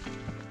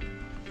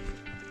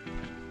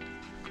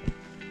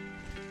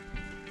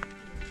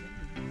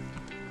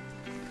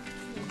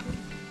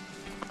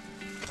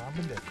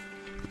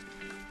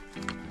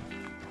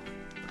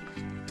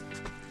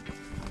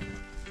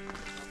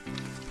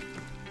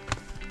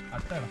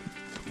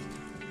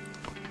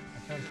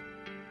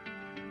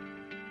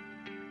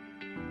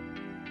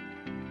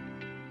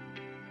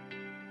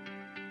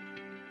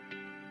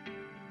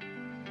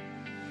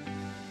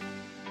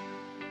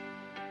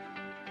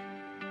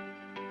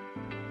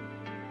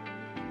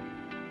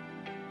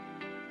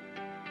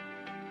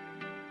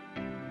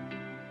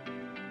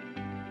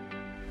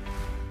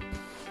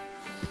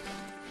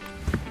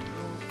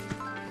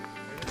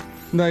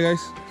 എന്താ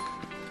ഗൈസ്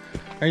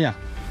കഴിഞ്ഞാ?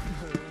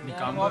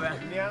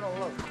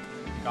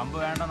 കമ്പ്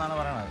വേണ്ടെന്നാണ്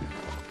പറയണത്.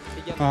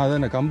 ആ അത്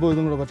തന്നെ, കമ്പ്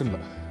ഇതും കൂടെ പറ്റില്ല.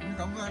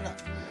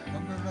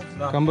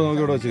 കമ്പ്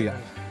നമുക്ക് ഇവിടെ വെച്ചിരിക്കാം.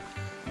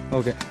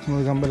 ഓക്കെ,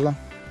 നമുക്ക് കമ്പെല്ലാം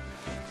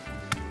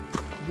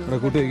ഇവിടെ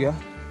കൂട്ടി വയ്ക്കുക.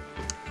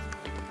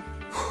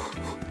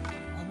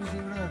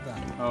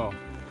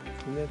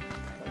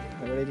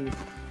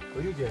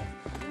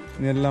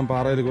 ഇനിയെല്ലാം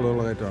പാറയിൽ കൂടെ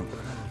ഉള്ള കയറ്റമാണ്.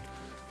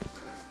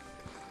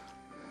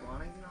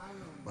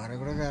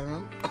 പാറക്കൂടെ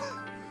കാരണം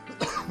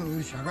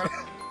ഒരു ശകല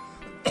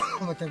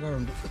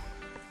പച്ചക്കാടുണ്ട്.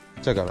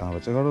 പച്ചക്കാട്, ആ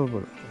പച്ചക്കാട്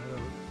കുഴപ്പമില്ല.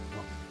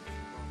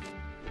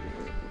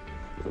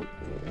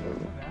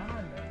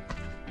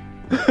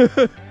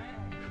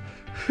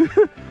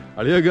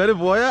 അളിയ കയറി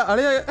പോയാ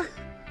അളിയ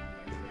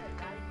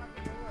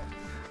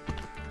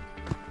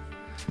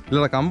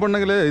ഇല്ലടാ,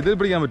 കമ്പുണ്ടെങ്കിൽ ഇത്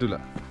പിടിക്കാൻ പറ്റൂല.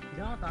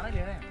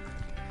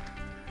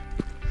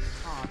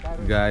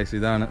 ഗായ്സ്,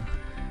 ഇതാണ്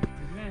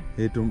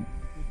ഏറ്റവും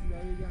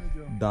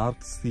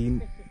ഡാർക്ക് സീൻ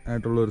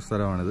ആയിട്ടുള്ള ഒരു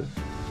സ്ഥലമാണിത്.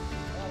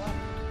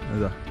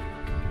 ഇതാ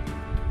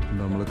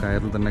നമ്മൾ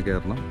കയറിൽ തന്നെ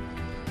കയറണം.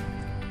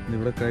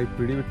 ഇവിടെ കൈ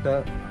പിടിവിട്ട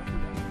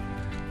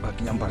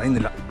ബാക്കി ഞാൻ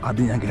പറയുന്നില്ല,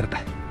 ആദ്യം ഞാൻ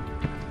കയറട്ടെ.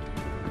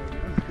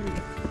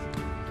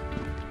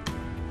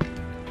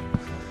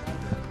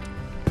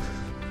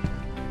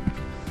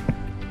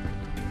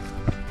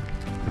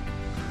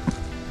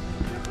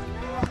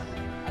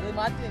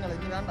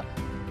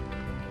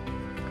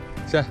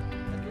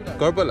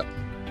 കുഴപ്പമില്ല,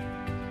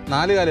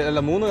 4 കാല് അല്ല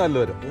 3 കാലിൽ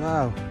വരും.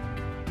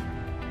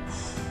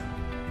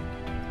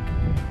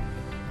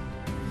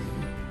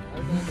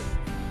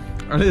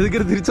 ഇതൊക്കെ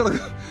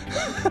തിരിച്ചടക്കും.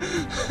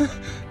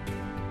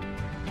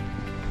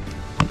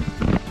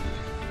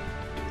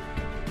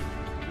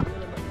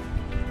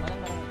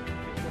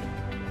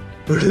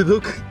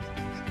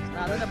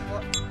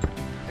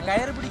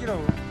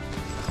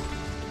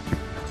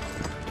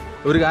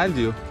 ഒരു കാര്യം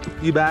ചെയ്യൂ,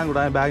 ഈ ബാഗ്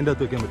കൂടെ ബാഗിൻ്റെ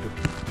അകത്ത് വെക്കാൻ പറ്റും.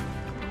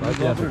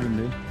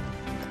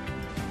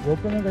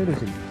 കയ്യിൽ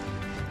വെച്ചില്ല.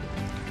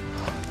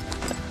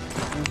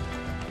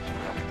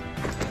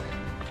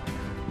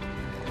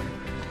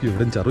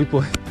 ഇവിടെ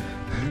ചറുവിപ്പോയി.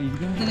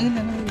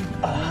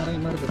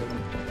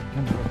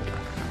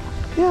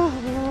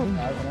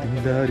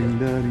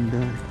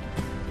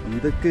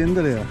 ഇതൊക്കെ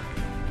എന്തലയാ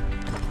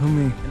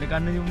എന്റെ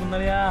കണ്ണ്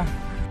ചുമ്മുന്നറിയാ.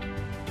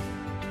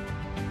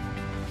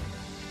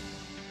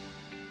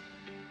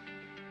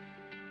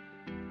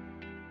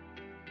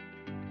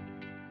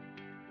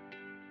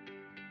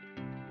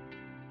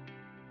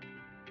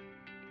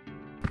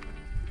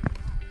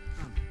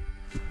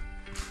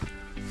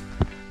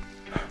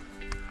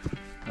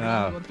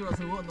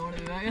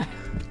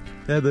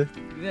 ഏത്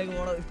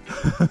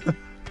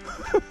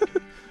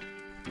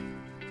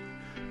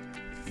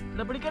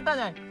പിടിക്കട്ടാ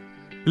ഞാൻ?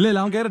 ഇല്ല ഇല്ല,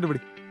 അവൻ കയറട്ടെ.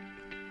 പിടി.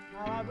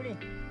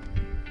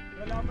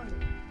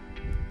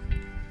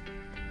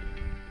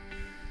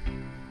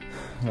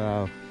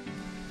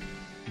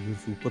 ഇത്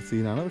സൂപ്പർ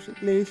സീനാണ്, പക്ഷെ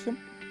ലേശം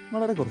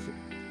വളരെ കുറച്ച്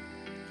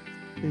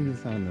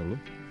ഡേഞ്ചറസ് ആണെന്നേ ഉള്ളൂ.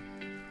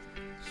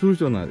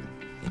 സൂക്ഷിച്ചു വന്നാൽ മതി.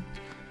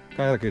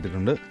 കയറൊക്കെ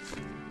ഇട്ടിട്ടുണ്ട്.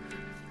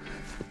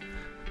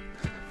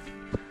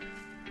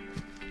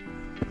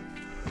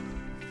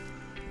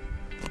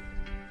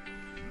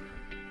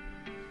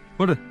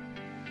 പോട്ടെ.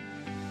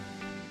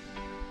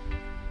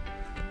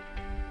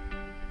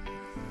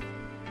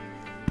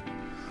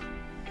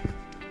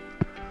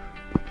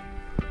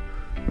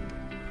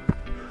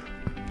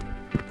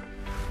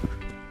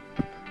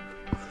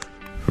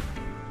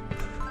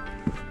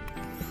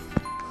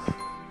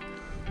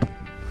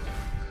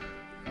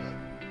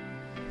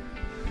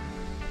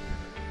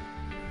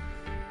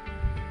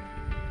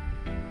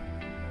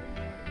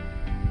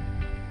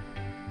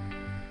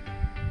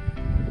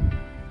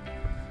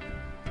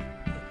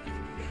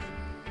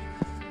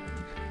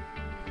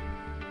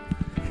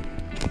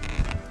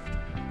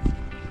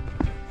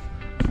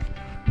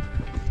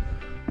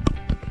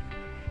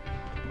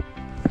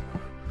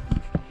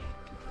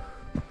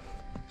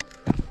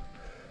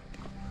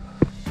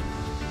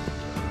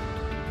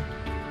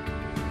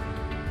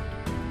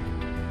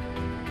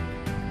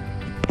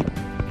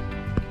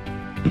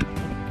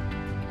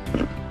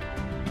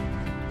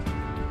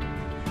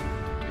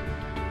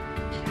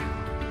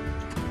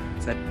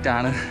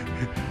 സെറ്റാണ്.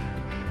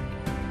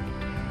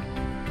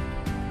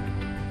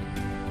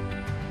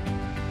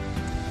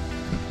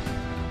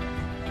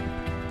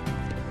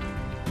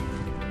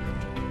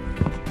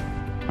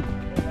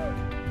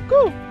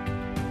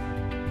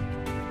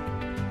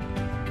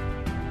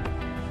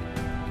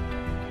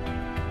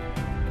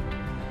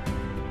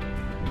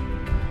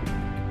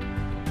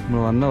 നമ്മൾ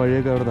വന്ന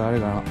വഴിയൊക്കെ അവിടെ താഴെ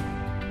കാണാം.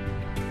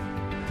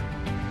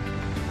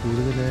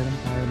 കൂടുതലേരം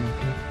താഴെ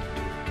നോക്കി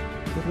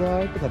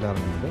ചെറുതായിട്ട്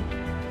തരാറുണ്ട്.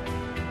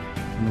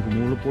 നമുക്ക്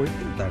മുകളിൽ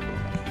പോയിട്ട് താഴെ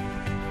പോകാം.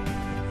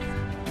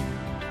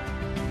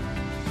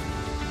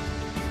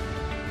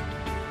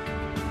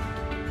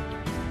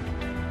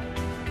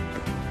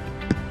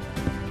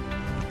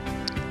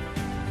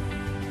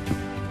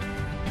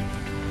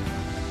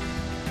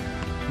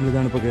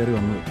 നമ്മളിതാണ് ഇപ്പോൾ കയറി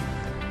വന്നത്.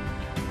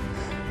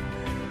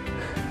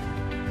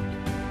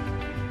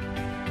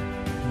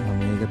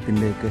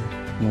 മേഘത്തിൻ്റെയൊക്കെ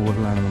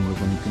മുകളിലാണ്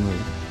നമ്മളിപ്പോൾ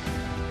നിൽക്കുന്നത്.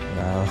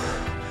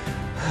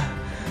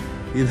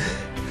 ഇത്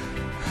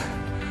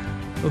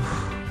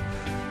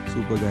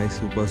super guys,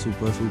 super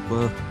super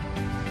super.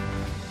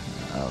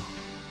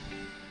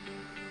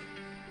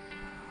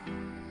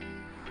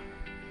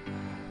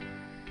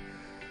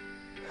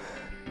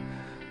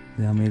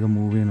 ഞാൻ മേഘം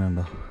മൂവ്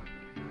ചെയ്യുന്നുണ്ടോ?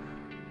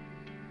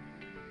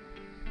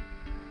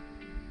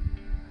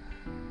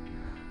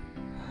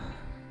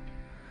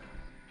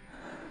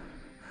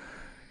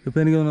 ഇപ്പോൾ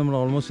എനിക്ക് തോന്നുന്നു നമ്മൾ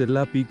ഓൾമോസ്റ്റ്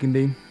എല്ലാ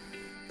പീക്കിൻ്റെയും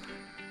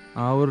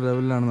ആ ഒരു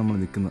ലെവലിലാണ് നമ്മൾ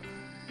നിൽക്കുന്നത്.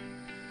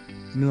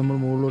 ഇനി നമ്മൾ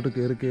മുകളിലോട്ട്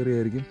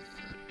കയറിയായിരിക്കും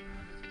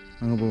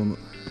അങ്ങ്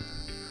പോകുന്നത്.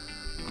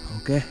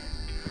 Okay,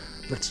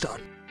 let's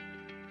start.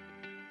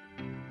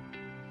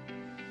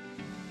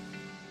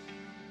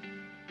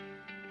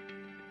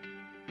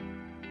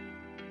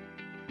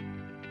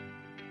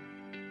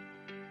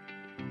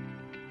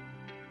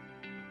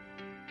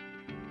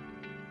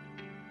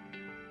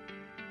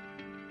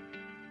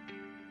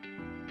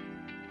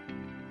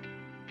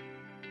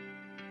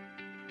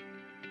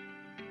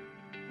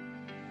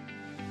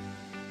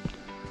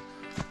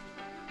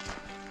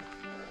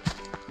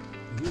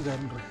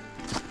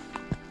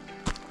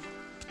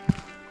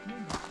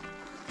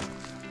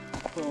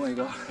 Oh my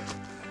god.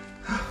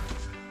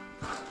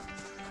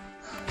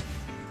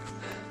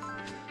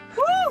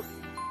 Woo!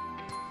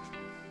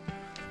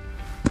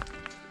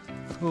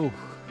 Oh.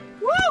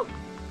 Woo!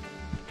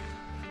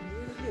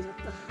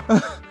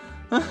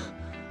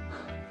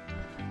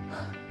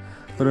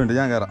 ഒരു മിനിറ്റ്,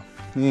 ഞാൻ കയറാം.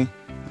 നീ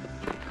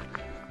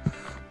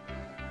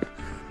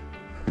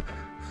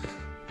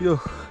അയ്യോ,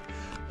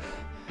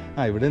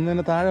 ഇവിടെ നിന്ന്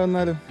തന്നെ താഴെ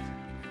വന്നാലും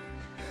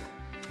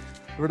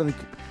ഇവിടെ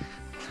നിൽക്കും.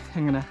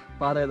 എങ്ങനെ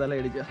പാറ തല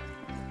ഇടിക്കുക?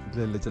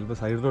 ഇല്ല, ചിലപ്പോൾ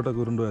സൈഡിലോട്ടൊക്കെ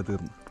ഉരുണ്ടുപോയാൽ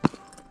തീർന്നു.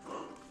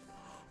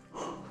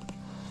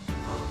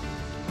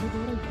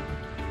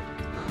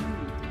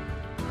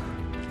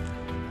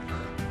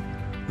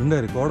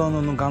 ഉണ്ടായി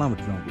കോടൊന്നും കാണാൻ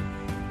പറ്റില്ല നമുക്ക്.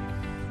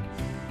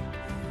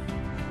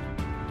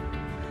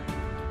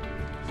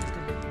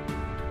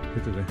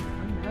 എത്തില്ലേ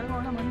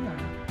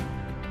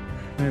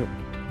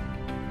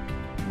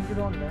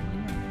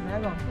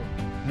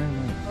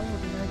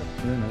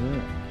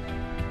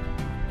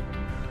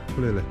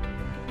പുള്ളിയല്ലേ?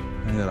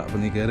 ഞാൻ കയറാം. അപ്പം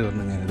നീ കയറി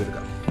വരണം, ഞാൻ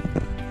ഇതെടുക്കാം.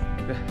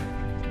 Okay,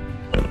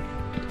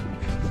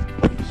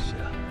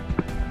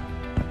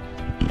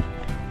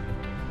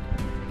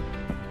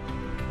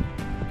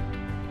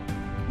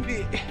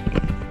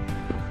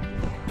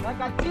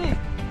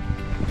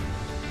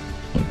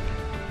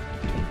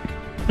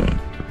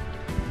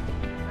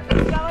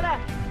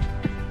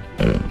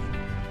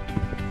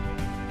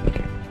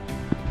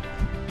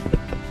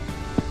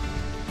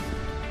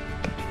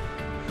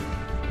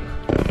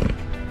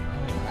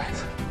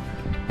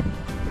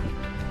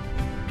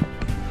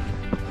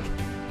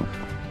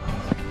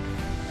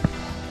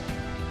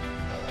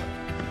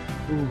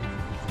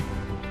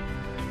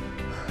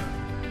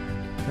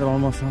 They're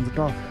almost on the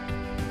top.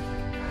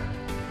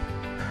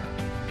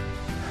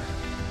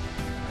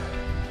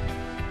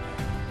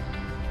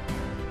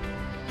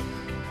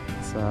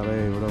 സാറേ,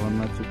 ഇവിടെ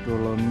വന്ന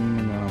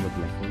ചുറ്റുമുള്ളതൊന്നും കാണാൻ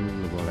പറ്റില്ല,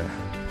 ഫുള്ള് പോലെ.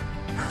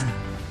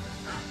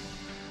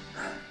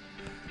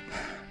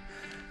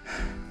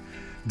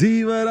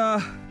 ജീവരാ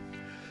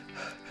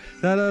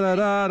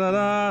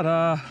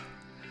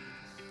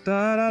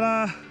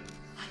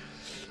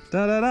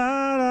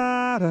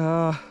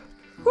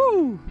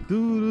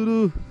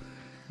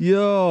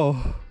യോ,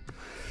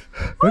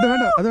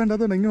 വേണ്ട അത്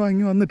വേണ്ട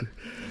ഇങ്ങ് വന്നിട്ട്.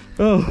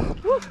 ഓ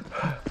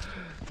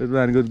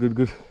ഗുഡ് ഗുഡ്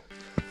ഗുഡ്.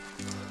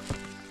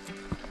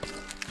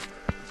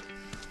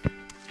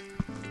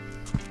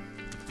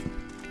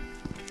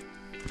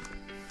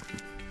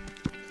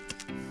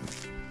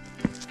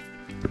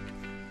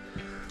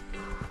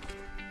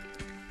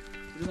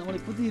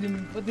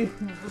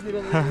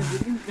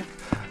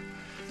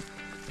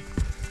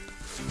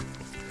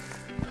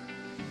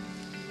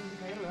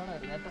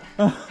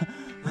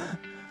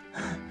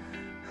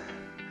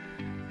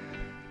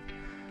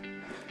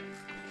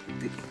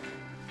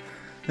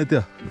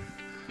 എത്തിയോ?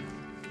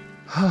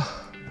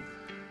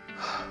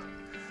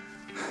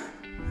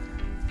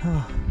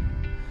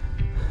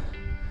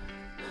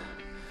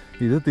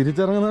 ഇത്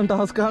തിരിച്ചിറങ്ങുന്ന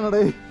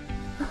ടാസ്കാണടേ.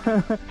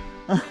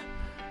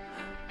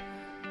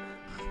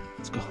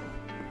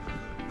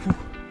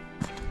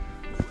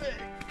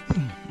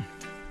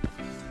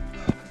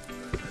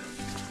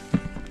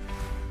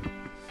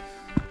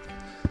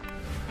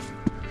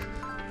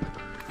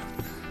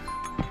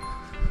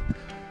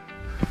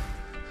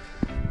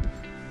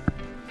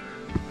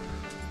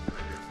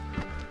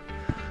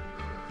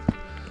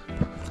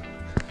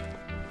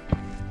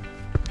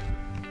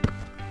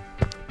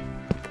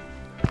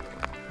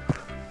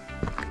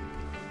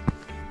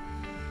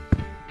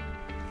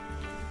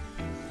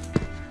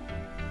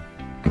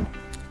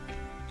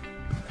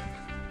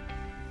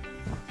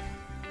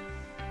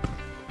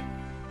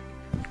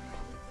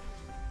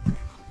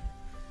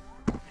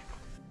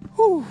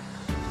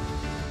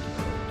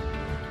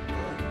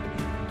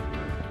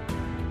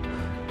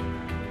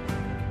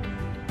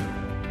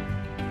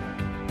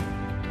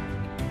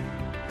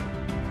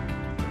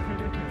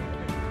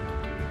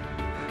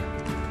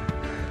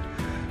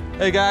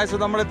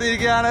 നമ്മൾ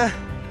എത്തിയിരിക്കുകയാണ്.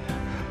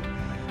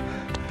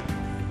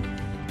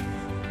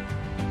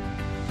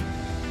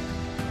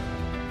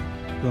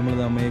 നമ്മൾ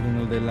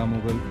മേഘങ്ങളുടെ എല്ലാം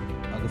മുകളിൽ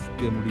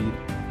അഗസ്ത്യമല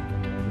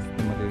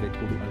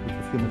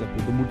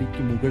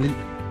കൊടുമുടിക്ക് മുകളിൽ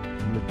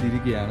നമ്മൾ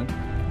എത്തിയിരിക്കുകയാണ്.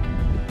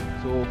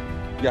 സോ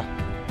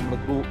നമ്മുടെ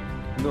ക്രൂ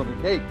എന്താ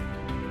പറയുക,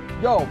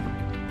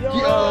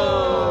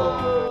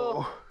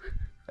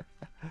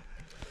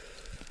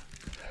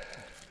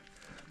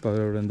 അപ്പോൾ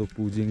അവരവിടെ എന്തോ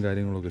പൂജയും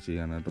കാര്യങ്ങളൊക്കെ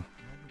ചെയ്യാണ് കേട്ടോ.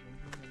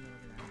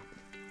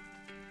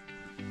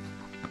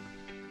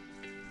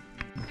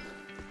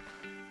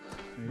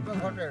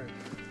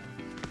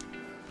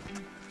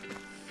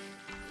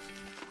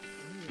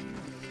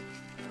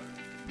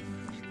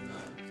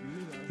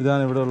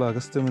 ഇതാണ് ഇവിടെയുള്ള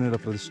അഗസ്ത്യമുനിയുടെ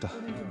പ്രതിഷ്ഠ.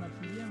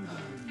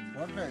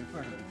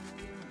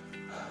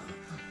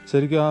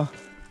 ശരിക്കും ആ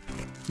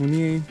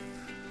മുനിയെയും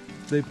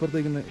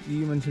ഇപ്പുറത്തേക്കുന്ന ഈ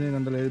മനുഷ്യനെ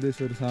കണ്ടാൽ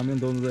ഏകദേശം ഒരു സാമ്യം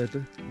തോന്നുന്നതായിട്ട്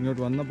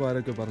ഇങ്ങോട്ട് വന്നപ്പോൾ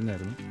ആരൊക്കെ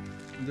പറഞ്ഞായിരുന്നു.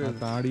 ആ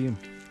താടിയും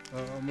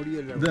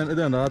ഇത്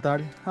കണ്ടോ, ആ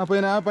താടി. ആ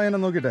പയ്യനെ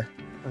നോക്കിട്ടെ,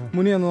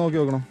 മുനിയൊന്ന് നോക്കി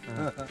നോക്കണം.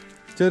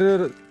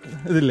 ചെറിയൊരു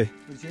ഇതില്ലേ,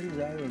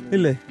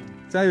 ഇല്ലേ,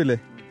 ചായവില്ലേ?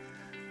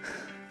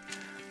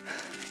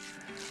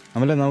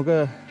 അമ്മല്ലേ, നമുക്ക്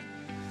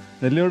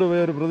നെല്ലിയോട്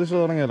പോയി ഒരു പ്രതിഷ്ഠ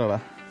തുടങ്ങിയാലോടാ.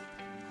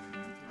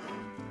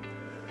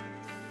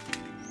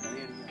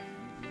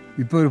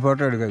 ഇപ്പൊ ഒരു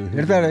ഫോട്ടോ എടുക്കാം,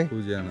 എടുത്താടേ.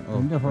 പൂജയാണ്.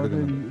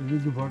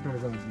 ഫോട്ടോ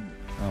എടുക്കാൻ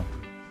ആ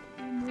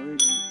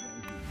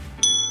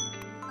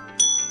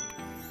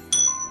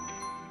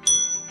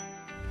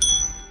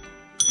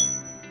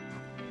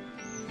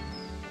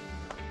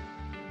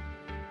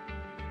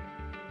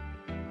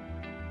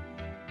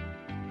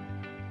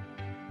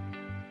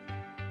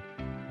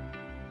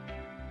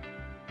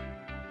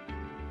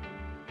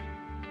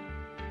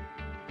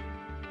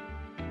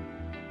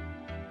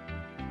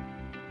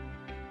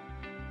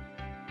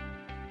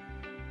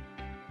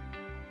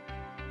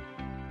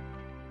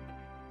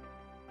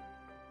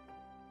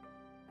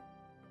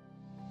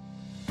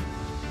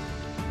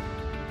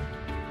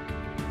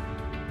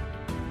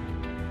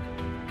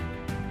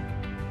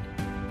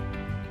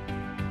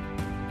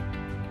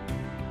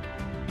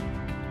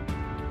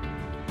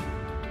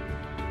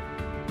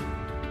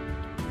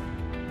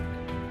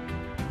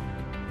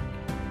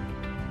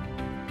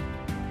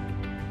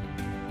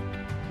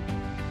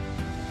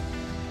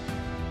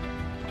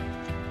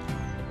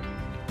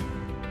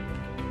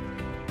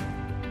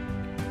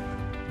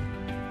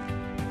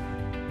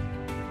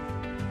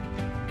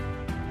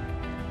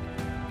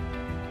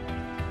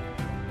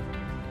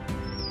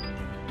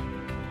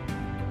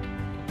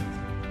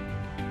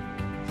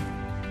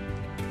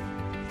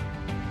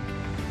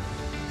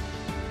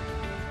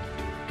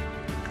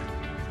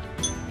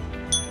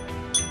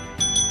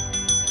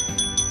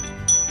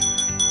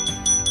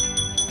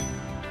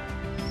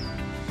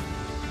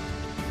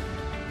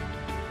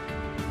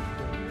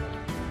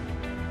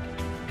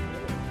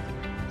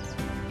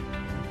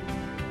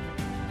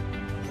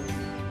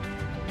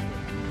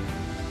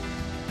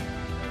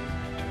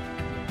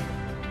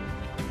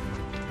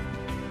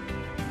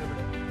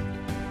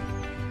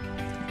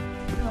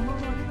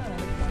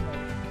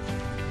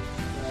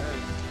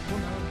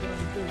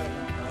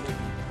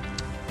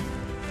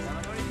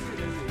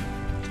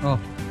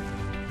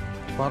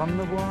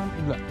പറന്നു പോകാൻ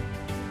ഇല്ല.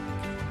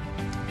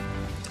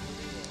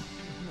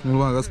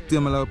 നിങ്ങൾ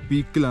അഗസ്ത്യമല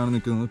പീക്കിലാണ്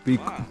നിൽക്കുന്നത്.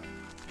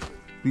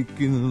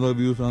 പീക്കിൽ നിന്നുള്ള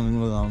വ്യൂസാണ്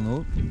നിങ്ങൾ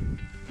കാണുന്നത്.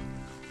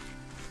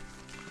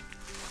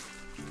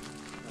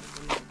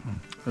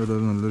 ഇവിടെ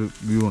ഒരു നല്ലൊരു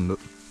വ്യൂ ഉണ്ട്.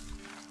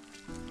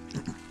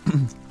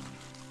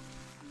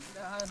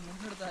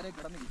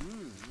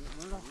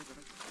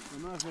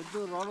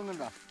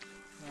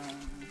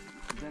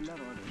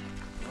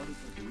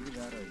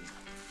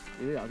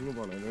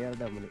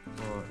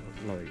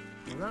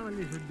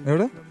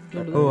 എവിടെ?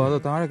 ഓ, അത്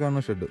താഴെ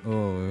കാണുന്ന ഷെഡ്. ഓ,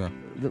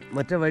 ഇത്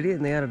മറ്റേ വഴി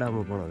നെയ്യാർ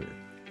ഡാമിൽ പോണത്.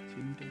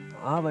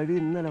 ആ വഴി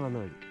ഇന്നലെ വന്ന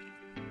വഴി.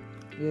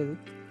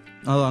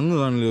 അത് അങ്ങ്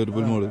കാണില്ലേ ഒരു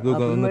പുൽമോള്?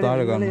 ഇത്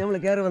താഴെ കാണും.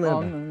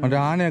 മറ്റേ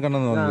ആനയെ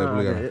കണ്ടെന്ന്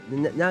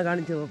പറഞ്ഞില്ലേ? ഞാൻ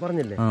കാണിച്ചു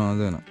പറഞ്ഞില്ലേ? ആ,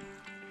 അതെ.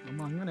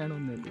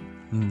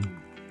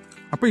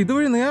 അപ്പൊ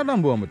ഇതുവഴി നെയ്യാർ ഡാം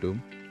പോകാൻ പറ്റും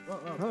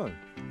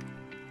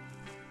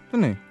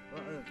തന്നെ?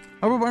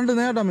 അപ്പൊ പണ്ട്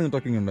നെയ്യാർ ഡാമിൽ നിന്ന്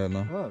ട്രക്കിംഗ്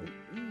ഉണ്ടായിരുന്നോ?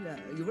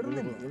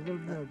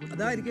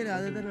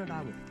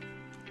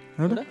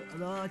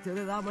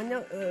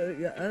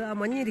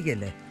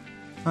 മഞ്ഞിരിക്കല്ലേ,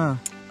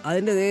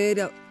 അതിന്റെ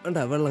നേരെ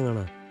ഉണ്ടാ വെള്ളം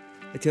കാണാം.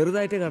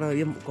 ചെറുതായിട്ട് കാണാം.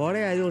 ഈ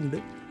കോടയായതുകൊണ്ട്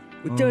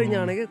ഉച്ച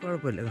കഴിഞ്ഞാണെങ്കിൽ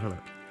കുഴപ്പമില്ല,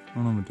 കാണാൻ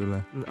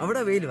പറ്റൂല്ലേ?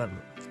 അവിടെ വെയിൽ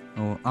വരണം.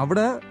 ഓ,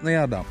 അവിടെ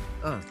നെയ്യാർ ഡാം,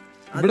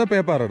 ഇവിടെ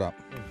പേപ്പാറ ഡാം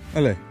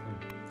അല്ലേ?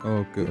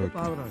 ഓക്കെ.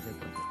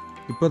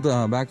 ഇപ്പത്തെ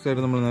ബാക്ക്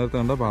സൈഡ് നമ്മൾ നേരത്തെ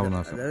കണ്ട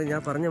പാവനാശം. അതായത്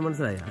ഞാൻ പറഞ്ഞ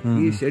മനസ്സിലായ,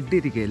 ഈ ഷെഡ്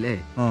ഇരിക്കല്ലേ,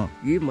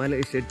 ഈ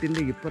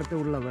ഷെഡിന്റെ ഇപ്പുറത്തെ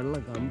ഉള്ള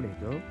വെള്ളം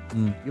കംപ്ലീറ്റ്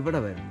ഇവിടെ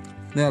വരും.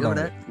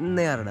 ഇവിടെ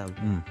നെയ്യാർ ഡാം.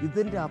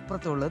 ഇതിന്റെ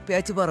അപ്പുറത്തുള്ള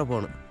പേച്ചുപാറ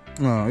പോണം.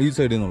 ഈ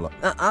സൈഡിൽ നിന്നുള്ള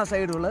ആ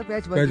സൈഡുള്ളത്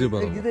പേച്ച് പാറ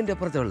ഇതിന്റെ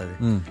അപ്പുറത്തുള്ളത്.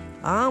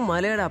 ആ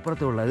മലയുടെ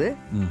അപ്പുറത്തുള്ളത്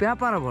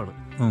പേപ്പാറ പോണ്.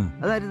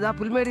 അതായത് ആ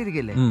പുൽമേട്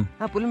ഇരിക്കല്ലേ,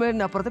 ആ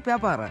പുൽമേടിന്റെ അപ്പുറത്ത്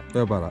പേപ്പാറ.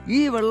 ഈ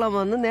വെള്ളം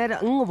വന്ന് നേരെ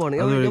അങ്ങ് പോണം,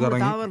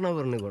 താവരണ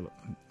പോണം.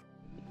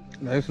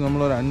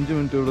 നമ്മളൊരു 5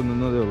 മിനിറ്റ് ഇവിടെ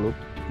നിന്നതേ ഉള്ളൂ.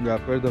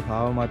 അപ്പോഴത്തെ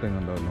ഭാവമാറ്റം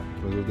കണ്ടായിരുന്നു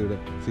പ്രകൃതിയുടെ.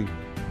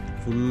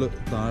 ഫുള്ള്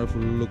താഴെ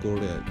ഫുള്ള്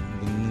കോടയായി,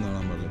 ഇതൊന്നും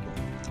കാണാൻ പാടില്ല. ഇപ്പോൾ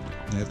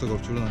നേരത്തെ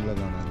കുറച്ചുകൂടി നല്ല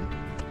കാണാറുണ്ട്.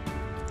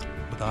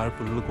 അപ്പോൾ താഴെ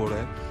ഫുള്ള്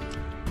കോടയായി.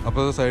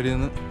 അപ്പോൾ സൈഡിൽ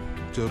നിന്ന്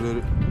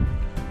ചെറിയൊരു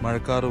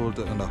മഴക്കാറ്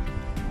പോലത്തെ കണ്ടോ,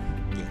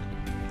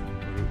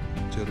 ഒരു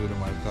ചെറിയൊരു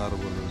മഴക്കാറ്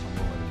പോലൊരു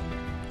സംഭവം വരുന്നുണ്ട്.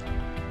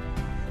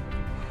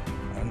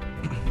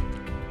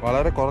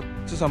 വളരെ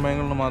കുറച്ച്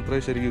സമയങ്ങളിൽ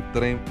മാത്രമേ ശരിക്കും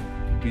ഇത്രയും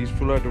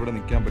പീസ്ഫുള്ളായിട്ട് ഇവിടെ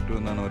നിൽക്കാൻ പറ്റൂ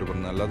എന്നാണ് അവർ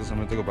പറഞ്ഞത്. അല്ലാത്ത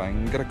സമയത്തൊക്കെ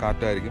ഭയങ്കര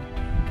കാറ്റായിരിക്കും,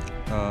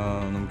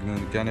 നമുക്കിങ്ങനെ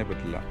നിൽക്കാനേ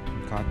പറ്റില്ല.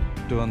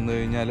 കാറ്റ് വന്നു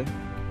കഴിഞ്ഞാൽ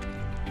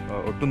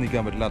ഒട്ടും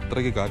നിൽക്കാൻ പറ്റില്ല,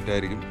 അത്രയ്ക്ക്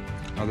കാറ്റായിരിക്കും.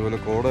 അതുപോലെ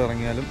കോട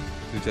ഇറങ്ങിയാലും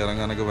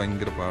തിരിച്ചിറങ്ങാനൊക്കെ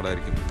ഭയങ്കര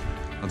പാടായിരിക്കും.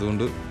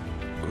 അതുകൊണ്ട്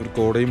ഒരു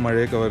കോടയും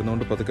മഴയൊക്കെ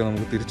വരുന്നതുകൊണ്ട് പതുക്കെ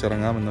നമുക്ക്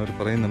തിരിച്ചിറങ്ങാം എന്നവർ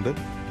പറയുന്നുണ്ട്.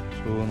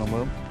 സോ നമ്മൾ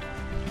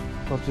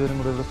കുറച്ച് നേരം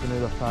കൂടെ ഇവിടെ സ്പെൻഡ്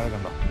ചെയ്ത താഴെ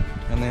കണ്ടോ,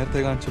 ഞാൻ നേരത്തെ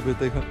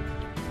കാണിച്ചപ്പോഴത്തേക്കും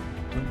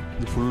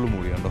ഇത് ഫുള്ള്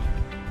മൂടി കണ്ടോ,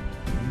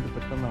 എന്ത്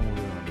പെട്ടെന്നാണ് മൂടി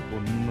കാണുന്നത്. ഇപ്പോൾ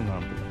ഒന്നും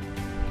കാണത്തില്ല.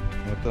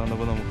 നേരത്തെ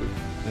വന്നപ്പോൾ നമുക്ക്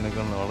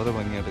ഇതിനേക്കാൾ വളരെ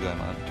ഭംഗിയായിട്ട്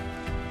കാണാൻ.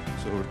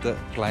 സോ ഇവിടുത്തെ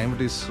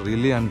ക്ലൈമറ്റ് ഈസ്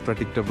റിയലി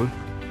അൺപ്രഡിക്റ്റബിൾ.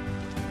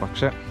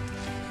 പക്ഷേ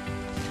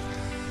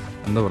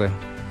എന്താ പറയുക,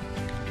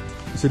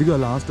 ശരിക്കും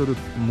ലാസ്റ്റ് ഒരു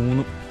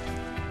 3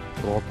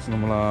 റോക്സ്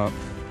നമ്മൾ ആ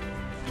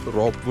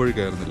റോപ്പ് വഴി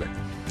കയറുന്നില്ലേ,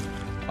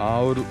 ആ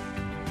ഒരു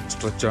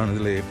സ്ട്രെച്ചാണ്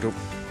ഇതിലെ ഏറ്റവും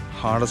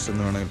ഹാർഡസ്റ്റ്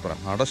എന്ന് വേണമെങ്കിൽ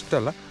പറയാം. ഹാർഡസ്റ്റ്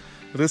അല്ല,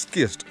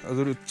 റിസ്കിയസ്റ്റ്.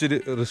 അതൊരു ഇച്ചിരി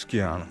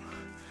റിസ്കിയാണ്.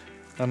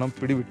 കാരണം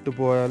പിടി വിട്ടു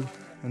പോയാൽ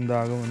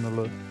എന്താകും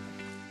എന്നുള്ളത്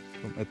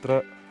എത്ര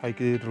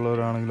ഹൈക്ക്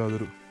ചെയ്തിട്ടുള്ളവരാണെങ്കിലും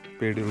അതൊരു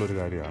പേടിയുള്ളൊരു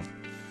കാര്യമാണ്.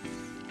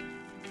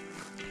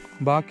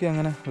 ബാക്കി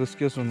അങ്ങനെ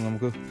റിസ്കിയസ്റ്റ് ഒന്നും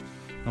നമുക്ക്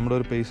നമ്മുടെ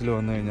ഒരു പേസിൽ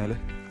വന്നു കഴിഞ്ഞാൽ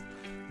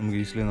നമുക്ക്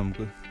ഈസിലി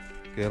നമുക്ക്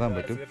കയറാൻ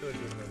പറ്റും.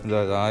 എന്താ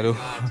ആരോ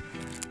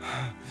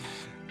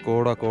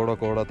കോട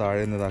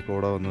താഴെ നിന്ന് ആ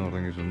കോട വന്ന്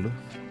തുടങ്ങിയിട്ടുണ്ട്.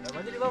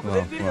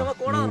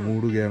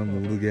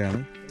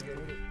 മൂടുകയാണ്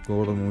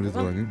കോട മൂടി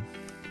തുടങ്ങി.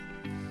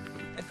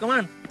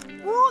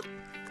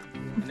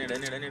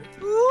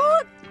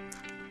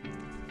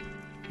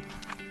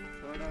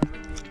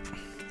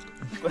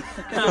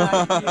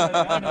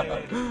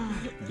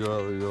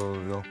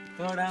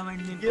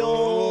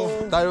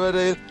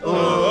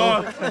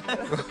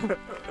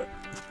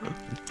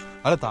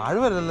 അല്ല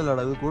താഴ്വരല്ലോ,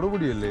 അത്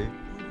കൊടുമുടിയല്ലേ.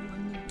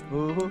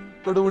 ഓഹോ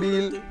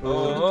കൊടുമുടിയിൽ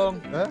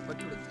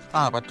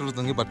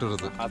പറ്റുറത്തെങ്കിൽ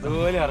പറ്റുറത്ത്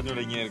അതുപോലെ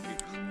അറിഞ്ഞു.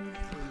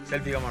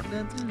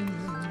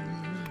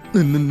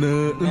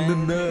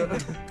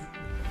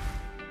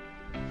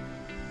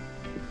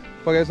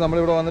 അപ്പോൾ കേസ്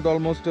നമ്മളിവിടെ വന്നിട്ട്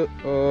ഓൾമോസ്റ്റ്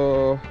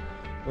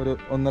ഒരു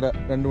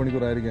 1.5-2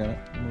 മണിക്കൂറായിരിക്കുകയാണ്.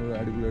 നമ്മൾ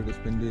അടിപൊളിയായിട്ട്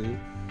സ്പെൻഡ് ചെയ്തു.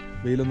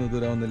 വെയിലൊന്നും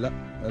ഇതുവരെ വന്നില്ല,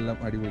 എല്ലാം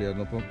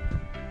അടിപൊളിയായിരുന്നു. അപ്പം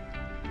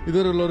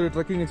ഇതുവരെയുള്ള ഒരു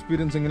ട്രക്കിംഗ്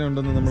എക്സ്പീരിയൻസ്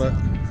എങ്ങനെയുണ്ടെന്ന്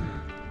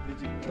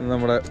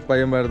നമ്മുടെ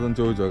പയ്യന്മാരത്തൊന്ന്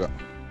ചോദിച്ചു നോക്കാം.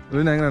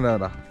 ഇതിന് എങ്ങനെ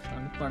ഉണ്ടാകാ?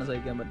 തണുപ്പാണ്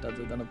സഹിക്കാൻ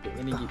പറ്റാത്തത്. തണുപ്പ്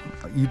എനിക്ക്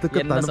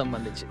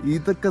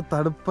ഇതൊക്കെ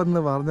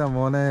തണുപ്പെന്ന് പറഞ്ഞ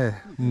മോനെ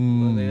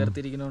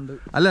വേർതിരിക്കുന്നോണ്ട്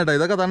അല്ല കേട്ടോ.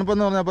 ഇതൊക്കെ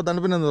തണുപ്പെന്ന് പറഞ്ഞ അപ്പൊ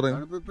തണുപ്പിന് എന്ത് പറയും?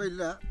 തണുപ്പിപ്പോ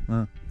ഇല്ല,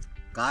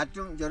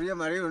 കാറ്റും ചെറിയ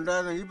മഴയും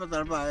ഉണ്ടായിരുന്നെങ്കിൽ ഇപ്പൊ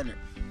തണുപ്പായാലേ.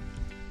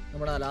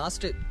 നമ്മുടെ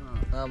ലാസ്റ്റ്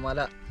മല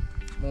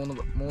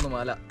 3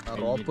 മല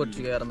റോപ്പ് വെച്ച്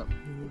കയറുന്നു,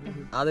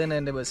 അത് തന്നെ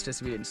എന്റെ ബെസ്റ്റ്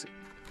എക്സ്പീരിയൻസ്.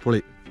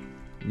 പൊളി.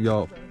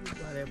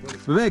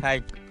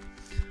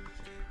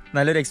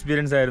 നല്ലൊരു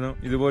എക്സ്പീരിയൻസ് ആയിരുന്നു.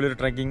 ഇതുപോലൊരു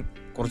ട്രക്കിംഗ്,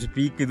 കുറച്ച്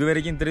പീക്ക്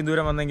ഇതുവരെയും ഇത്രയും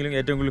ദൂരം വന്നെങ്കിലും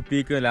ഏറ്റവും കൂടുതൽ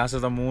പീക്ക്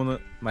ലാസ്റ്റത്തെ 3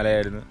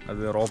 മലയായിരുന്നു.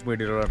 അത് റോപ്പ്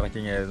വേണ്ടിയിട്ടുള്ള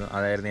ട്രക്കിംഗ് ആയിരുന്നു.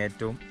 അതായിരുന്നു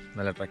ഏറ്റവും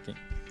നല്ല ട്രക്കിംഗ്.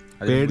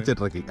 പേടിച്ച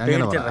ട്രക്കിംഗ്.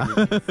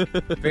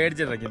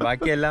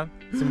 ബാക്കിയെല്ലാം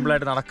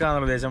സിമ്പിളായിട്ട്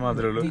നടക്കാന്നുള്ള ഉദ്ദേശം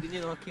മാത്രമേ ഉള്ളൂ.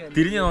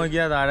 തിരിഞ്ഞു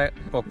നോക്കിയാൽ താഴെ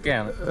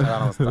ഒക്കെയാണ്,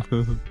 അതാണ് അവസ്ഥ.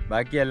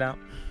 ബാക്കിയെല്ലാം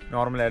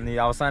നോർമലായിരുന്നു. ഈ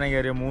അവസാനം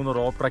കയറിയ 3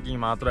 റോപ്പ്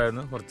ട്രക്കിംഗ്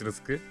മാത്രമായിരുന്നു കുറച്ച്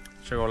റിസ്ക്,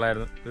 പക്ഷെ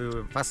കൊള്ളായിരുന്നു.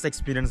 ഫസ്റ്റ്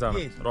എക്സ്പീരിയൻസ് ആണ്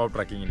റോപ്പ്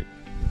ട്രക്കിങ്ങിൽ.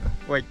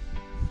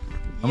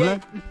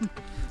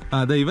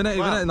 അതെ, ഇവനെ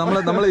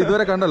നമ്മൾ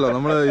ഇതുവരെ കണ്ടല്ലോ.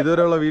 നമ്മൾ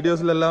ഇതുവരെയുള്ള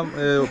വീഡിയോസിലെല്ലാം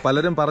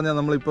പലരും പറഞ്ഞ,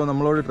 നമ്മളിപ്പോൾ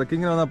നമ്മളോട്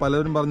ട്രക്കിങ്ങിന് വന്നാൽ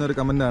പലരും പറഞ്ഞൊരു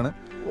കമന്റാണ്,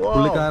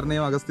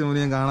 പുള്ളിക്കാരനെയും അഗസ്ത്യ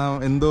മുനിയും കാണാൻ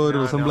എന്തോ ഒരു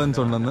റിസംബ്ലൻസ്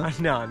ഉണ്ടെന്ന്.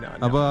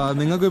 അപ്പൊ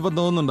നിങ്ങൾക്ക് ഇപ്പൊ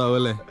തോന്നുന്നുണ്ടാവും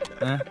അല്ലേ?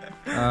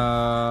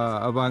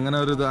 അപ്പൊ അങ്ങനെ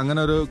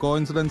ഒരു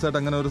കോയിൻസിഡൻസ് ആയിട്ട്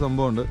അങ്ങനെ ഒരു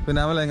സംഭവം ഉണ്ട്. പിന്നെ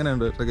അമല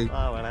എങ്ങനെയുണ്ട് ട്രക്കിംഗ്?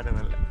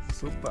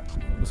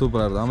 സൂപ്പർ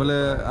ആയിരുന്നു.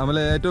 അമല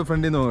ഏറ്റവും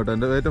ഫ്രണ്ടിൽ നിന്ന് പോകട്ടെ.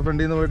 എന്റെ ഏറ്റവും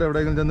ഫ്രണ്ടിൽ നിന്ന് പോയിട്ട്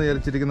എവിടെയെങ്കിലും ചെന്ന്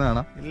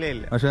വിചാരിച്ചിരിക്കുന്നതാണ്.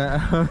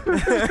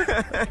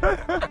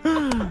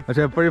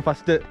 പക്ഷെ എപ്പോഴും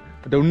ഫസ്റ്റ്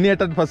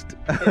ഉണ്ണിയേട്ടൻ ഫസ്റ്റ്.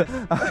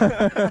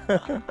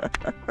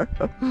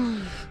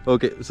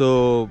 ഓക്കെ, സോ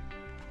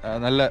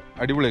നല്ല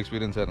അടിപൊളി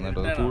എക്സ്പീരിയൻസ് ആയിരുന്നു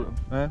കേട്ടോ.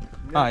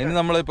 ഇനി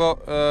നമ്മളിപ്പോൾ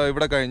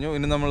ഇവിടെ കഴിഞ്ഞു.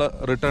 ഇനി നമ്മൾ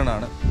റിട്ടേൺ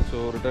ആണ്. സോ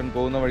റിട്ടേൺ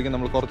പോകുന്ന വഴിക്ക്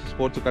നമ്മൾ കുറച്ച്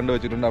സ്പോർട്സ് കണ്ടു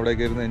വെച്ചിട്ടുണ്ട്.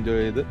 അവിടേക്ക് ഇരുന്ന്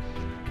എൻജോയ് ചെയ്ത്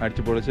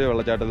അടിച്ച് പൊളിച്ച്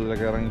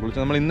വെള്ളച്ചാട്ടത്തിലൊക്കെ ഇറങ്ങി കുളിച്ച്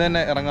നമ്മൾ ഇന്ന്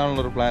തന്നെ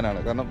ഇറങ്ങാനുള്ളൊരു പ്ലാനാണ്.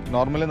 കാരണം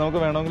നോർമലി നമുക്ക്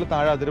വേണമെങ്കിൽ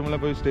താഴെ അതിരമല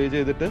പോയി സ്റ്റേ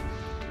ചെയ്തിട്ട്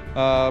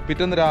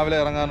പിറ്റേന്ന് രാവിലെ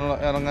ഇറങ്ങാൻ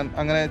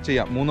അങ്ങനെ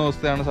ചെയ്യാം. 3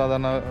 ദിവസത്തെയാണ്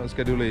സാധാരണ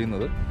സ്കെഡ്യൂൾ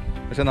ചെയ്യുന്നത്.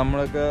 പക്ഷെ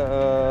നമ്മളൊക്കെ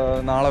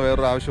നാളെ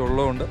വേറൊരു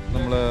ആവശ്യമുള്ളതുകൊണ്ട്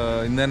നമ്മൾ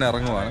ഇന്ന് തന്നെ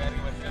ഇറങ്ങുവാണ്.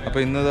 അപ്പോൾ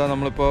ഇന്ന്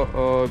നമ്മളിപ്പോൾ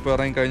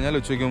ഇറങ്ങിക്കഴിഞ്ഞാൽ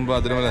ഉച്ചയ്ക്ക് മുമ്പ്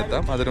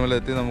അതിരമല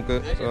എത്തി നമുക്ക്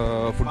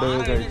ഫുഡ്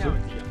കഴിച്ച്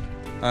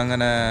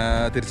അങ്ങനെ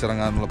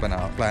തിരിച്ചിറങ്ങാനുള്ള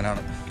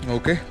പ്ലാനാണ്.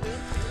 ഓക്കെ,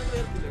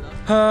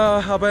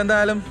 അപ്പോൾ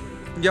എന്തായാലും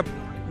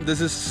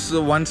this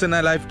is once in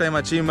A life time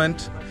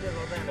achievement.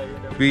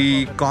 V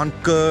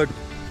concord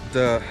the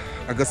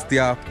Agastya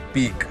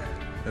peak.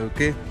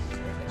 Okay,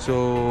 so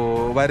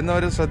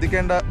വരുന്നവർ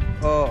ശ്രദ്ധിക്കേണ്ട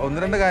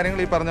 1-2 കാര്യങ്ങൾ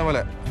ഈ പറഞ്ഞ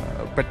പോലെ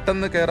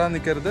പെട്ടെന്ന് കയറാൻ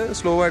നിൽക്കരുത്.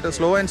 സ്ലോ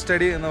ആൻഡ്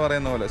സ്റ്റഡി എന്ന്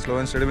പറയുന്ന പോലെ സ്ലോ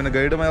ആൻഡ് സ്റ്റഡി. പിന്നെ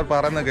ഗൈഡുമാർ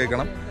പറയുന്നത്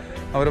കേൾക്കണം.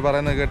 അവർ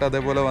പറയുന്നത് കേട്ട്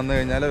അതേപോലെ വന്നു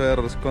കഴിഞ്ഞാൽ വേറെ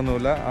റിസ്ക്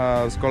ഒന്നുമില്ല.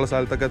 റിസ്ക്കുള്ള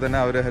സ്ഥലത്തൊക്കെ തന്നെ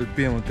അവർ ഹെൽപ്പ്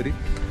ചെയ്യും ഒത്തിരി.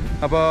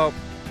 അപ്പോൾ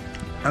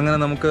അങ്ങനെ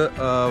നമുക്ക്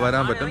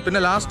വരാൻ പറ്റും. പിന്നെ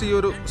ലാസ്റ്റ് ഈ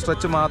ഒരു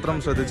സ്ട്രെച്ച് മാത്രം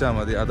ശ്രദ്ധിച്ചാൽ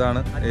മതി. അതാണ്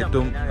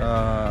ഏറ്റവും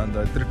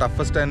ഇത്തിരി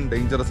ടഫസ്റ്റ് ആൻഡ്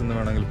ഡേഞ്ചറസ് എന്ന്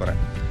വേണമെങ്കിൽ പറയാം.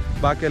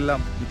 ബാക്കിയെല്ലാം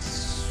ഇറ്റ്സ്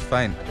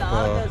ഫൈൻ.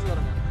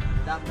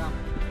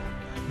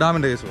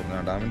 ഡാമിൻ്റെ കേസ് പറഞ്ഞു,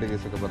 ഡാമിൻ്റെ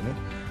കേസൊക്കെ പറഞ്ഞു.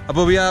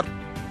 അപ്പോൾ വി ആർ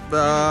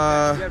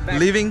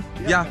ലീവിങ്.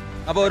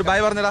 അപ്പോൾ ഒരു ബൈ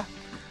പറഞ്ഞടാ.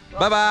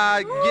 Bye bye.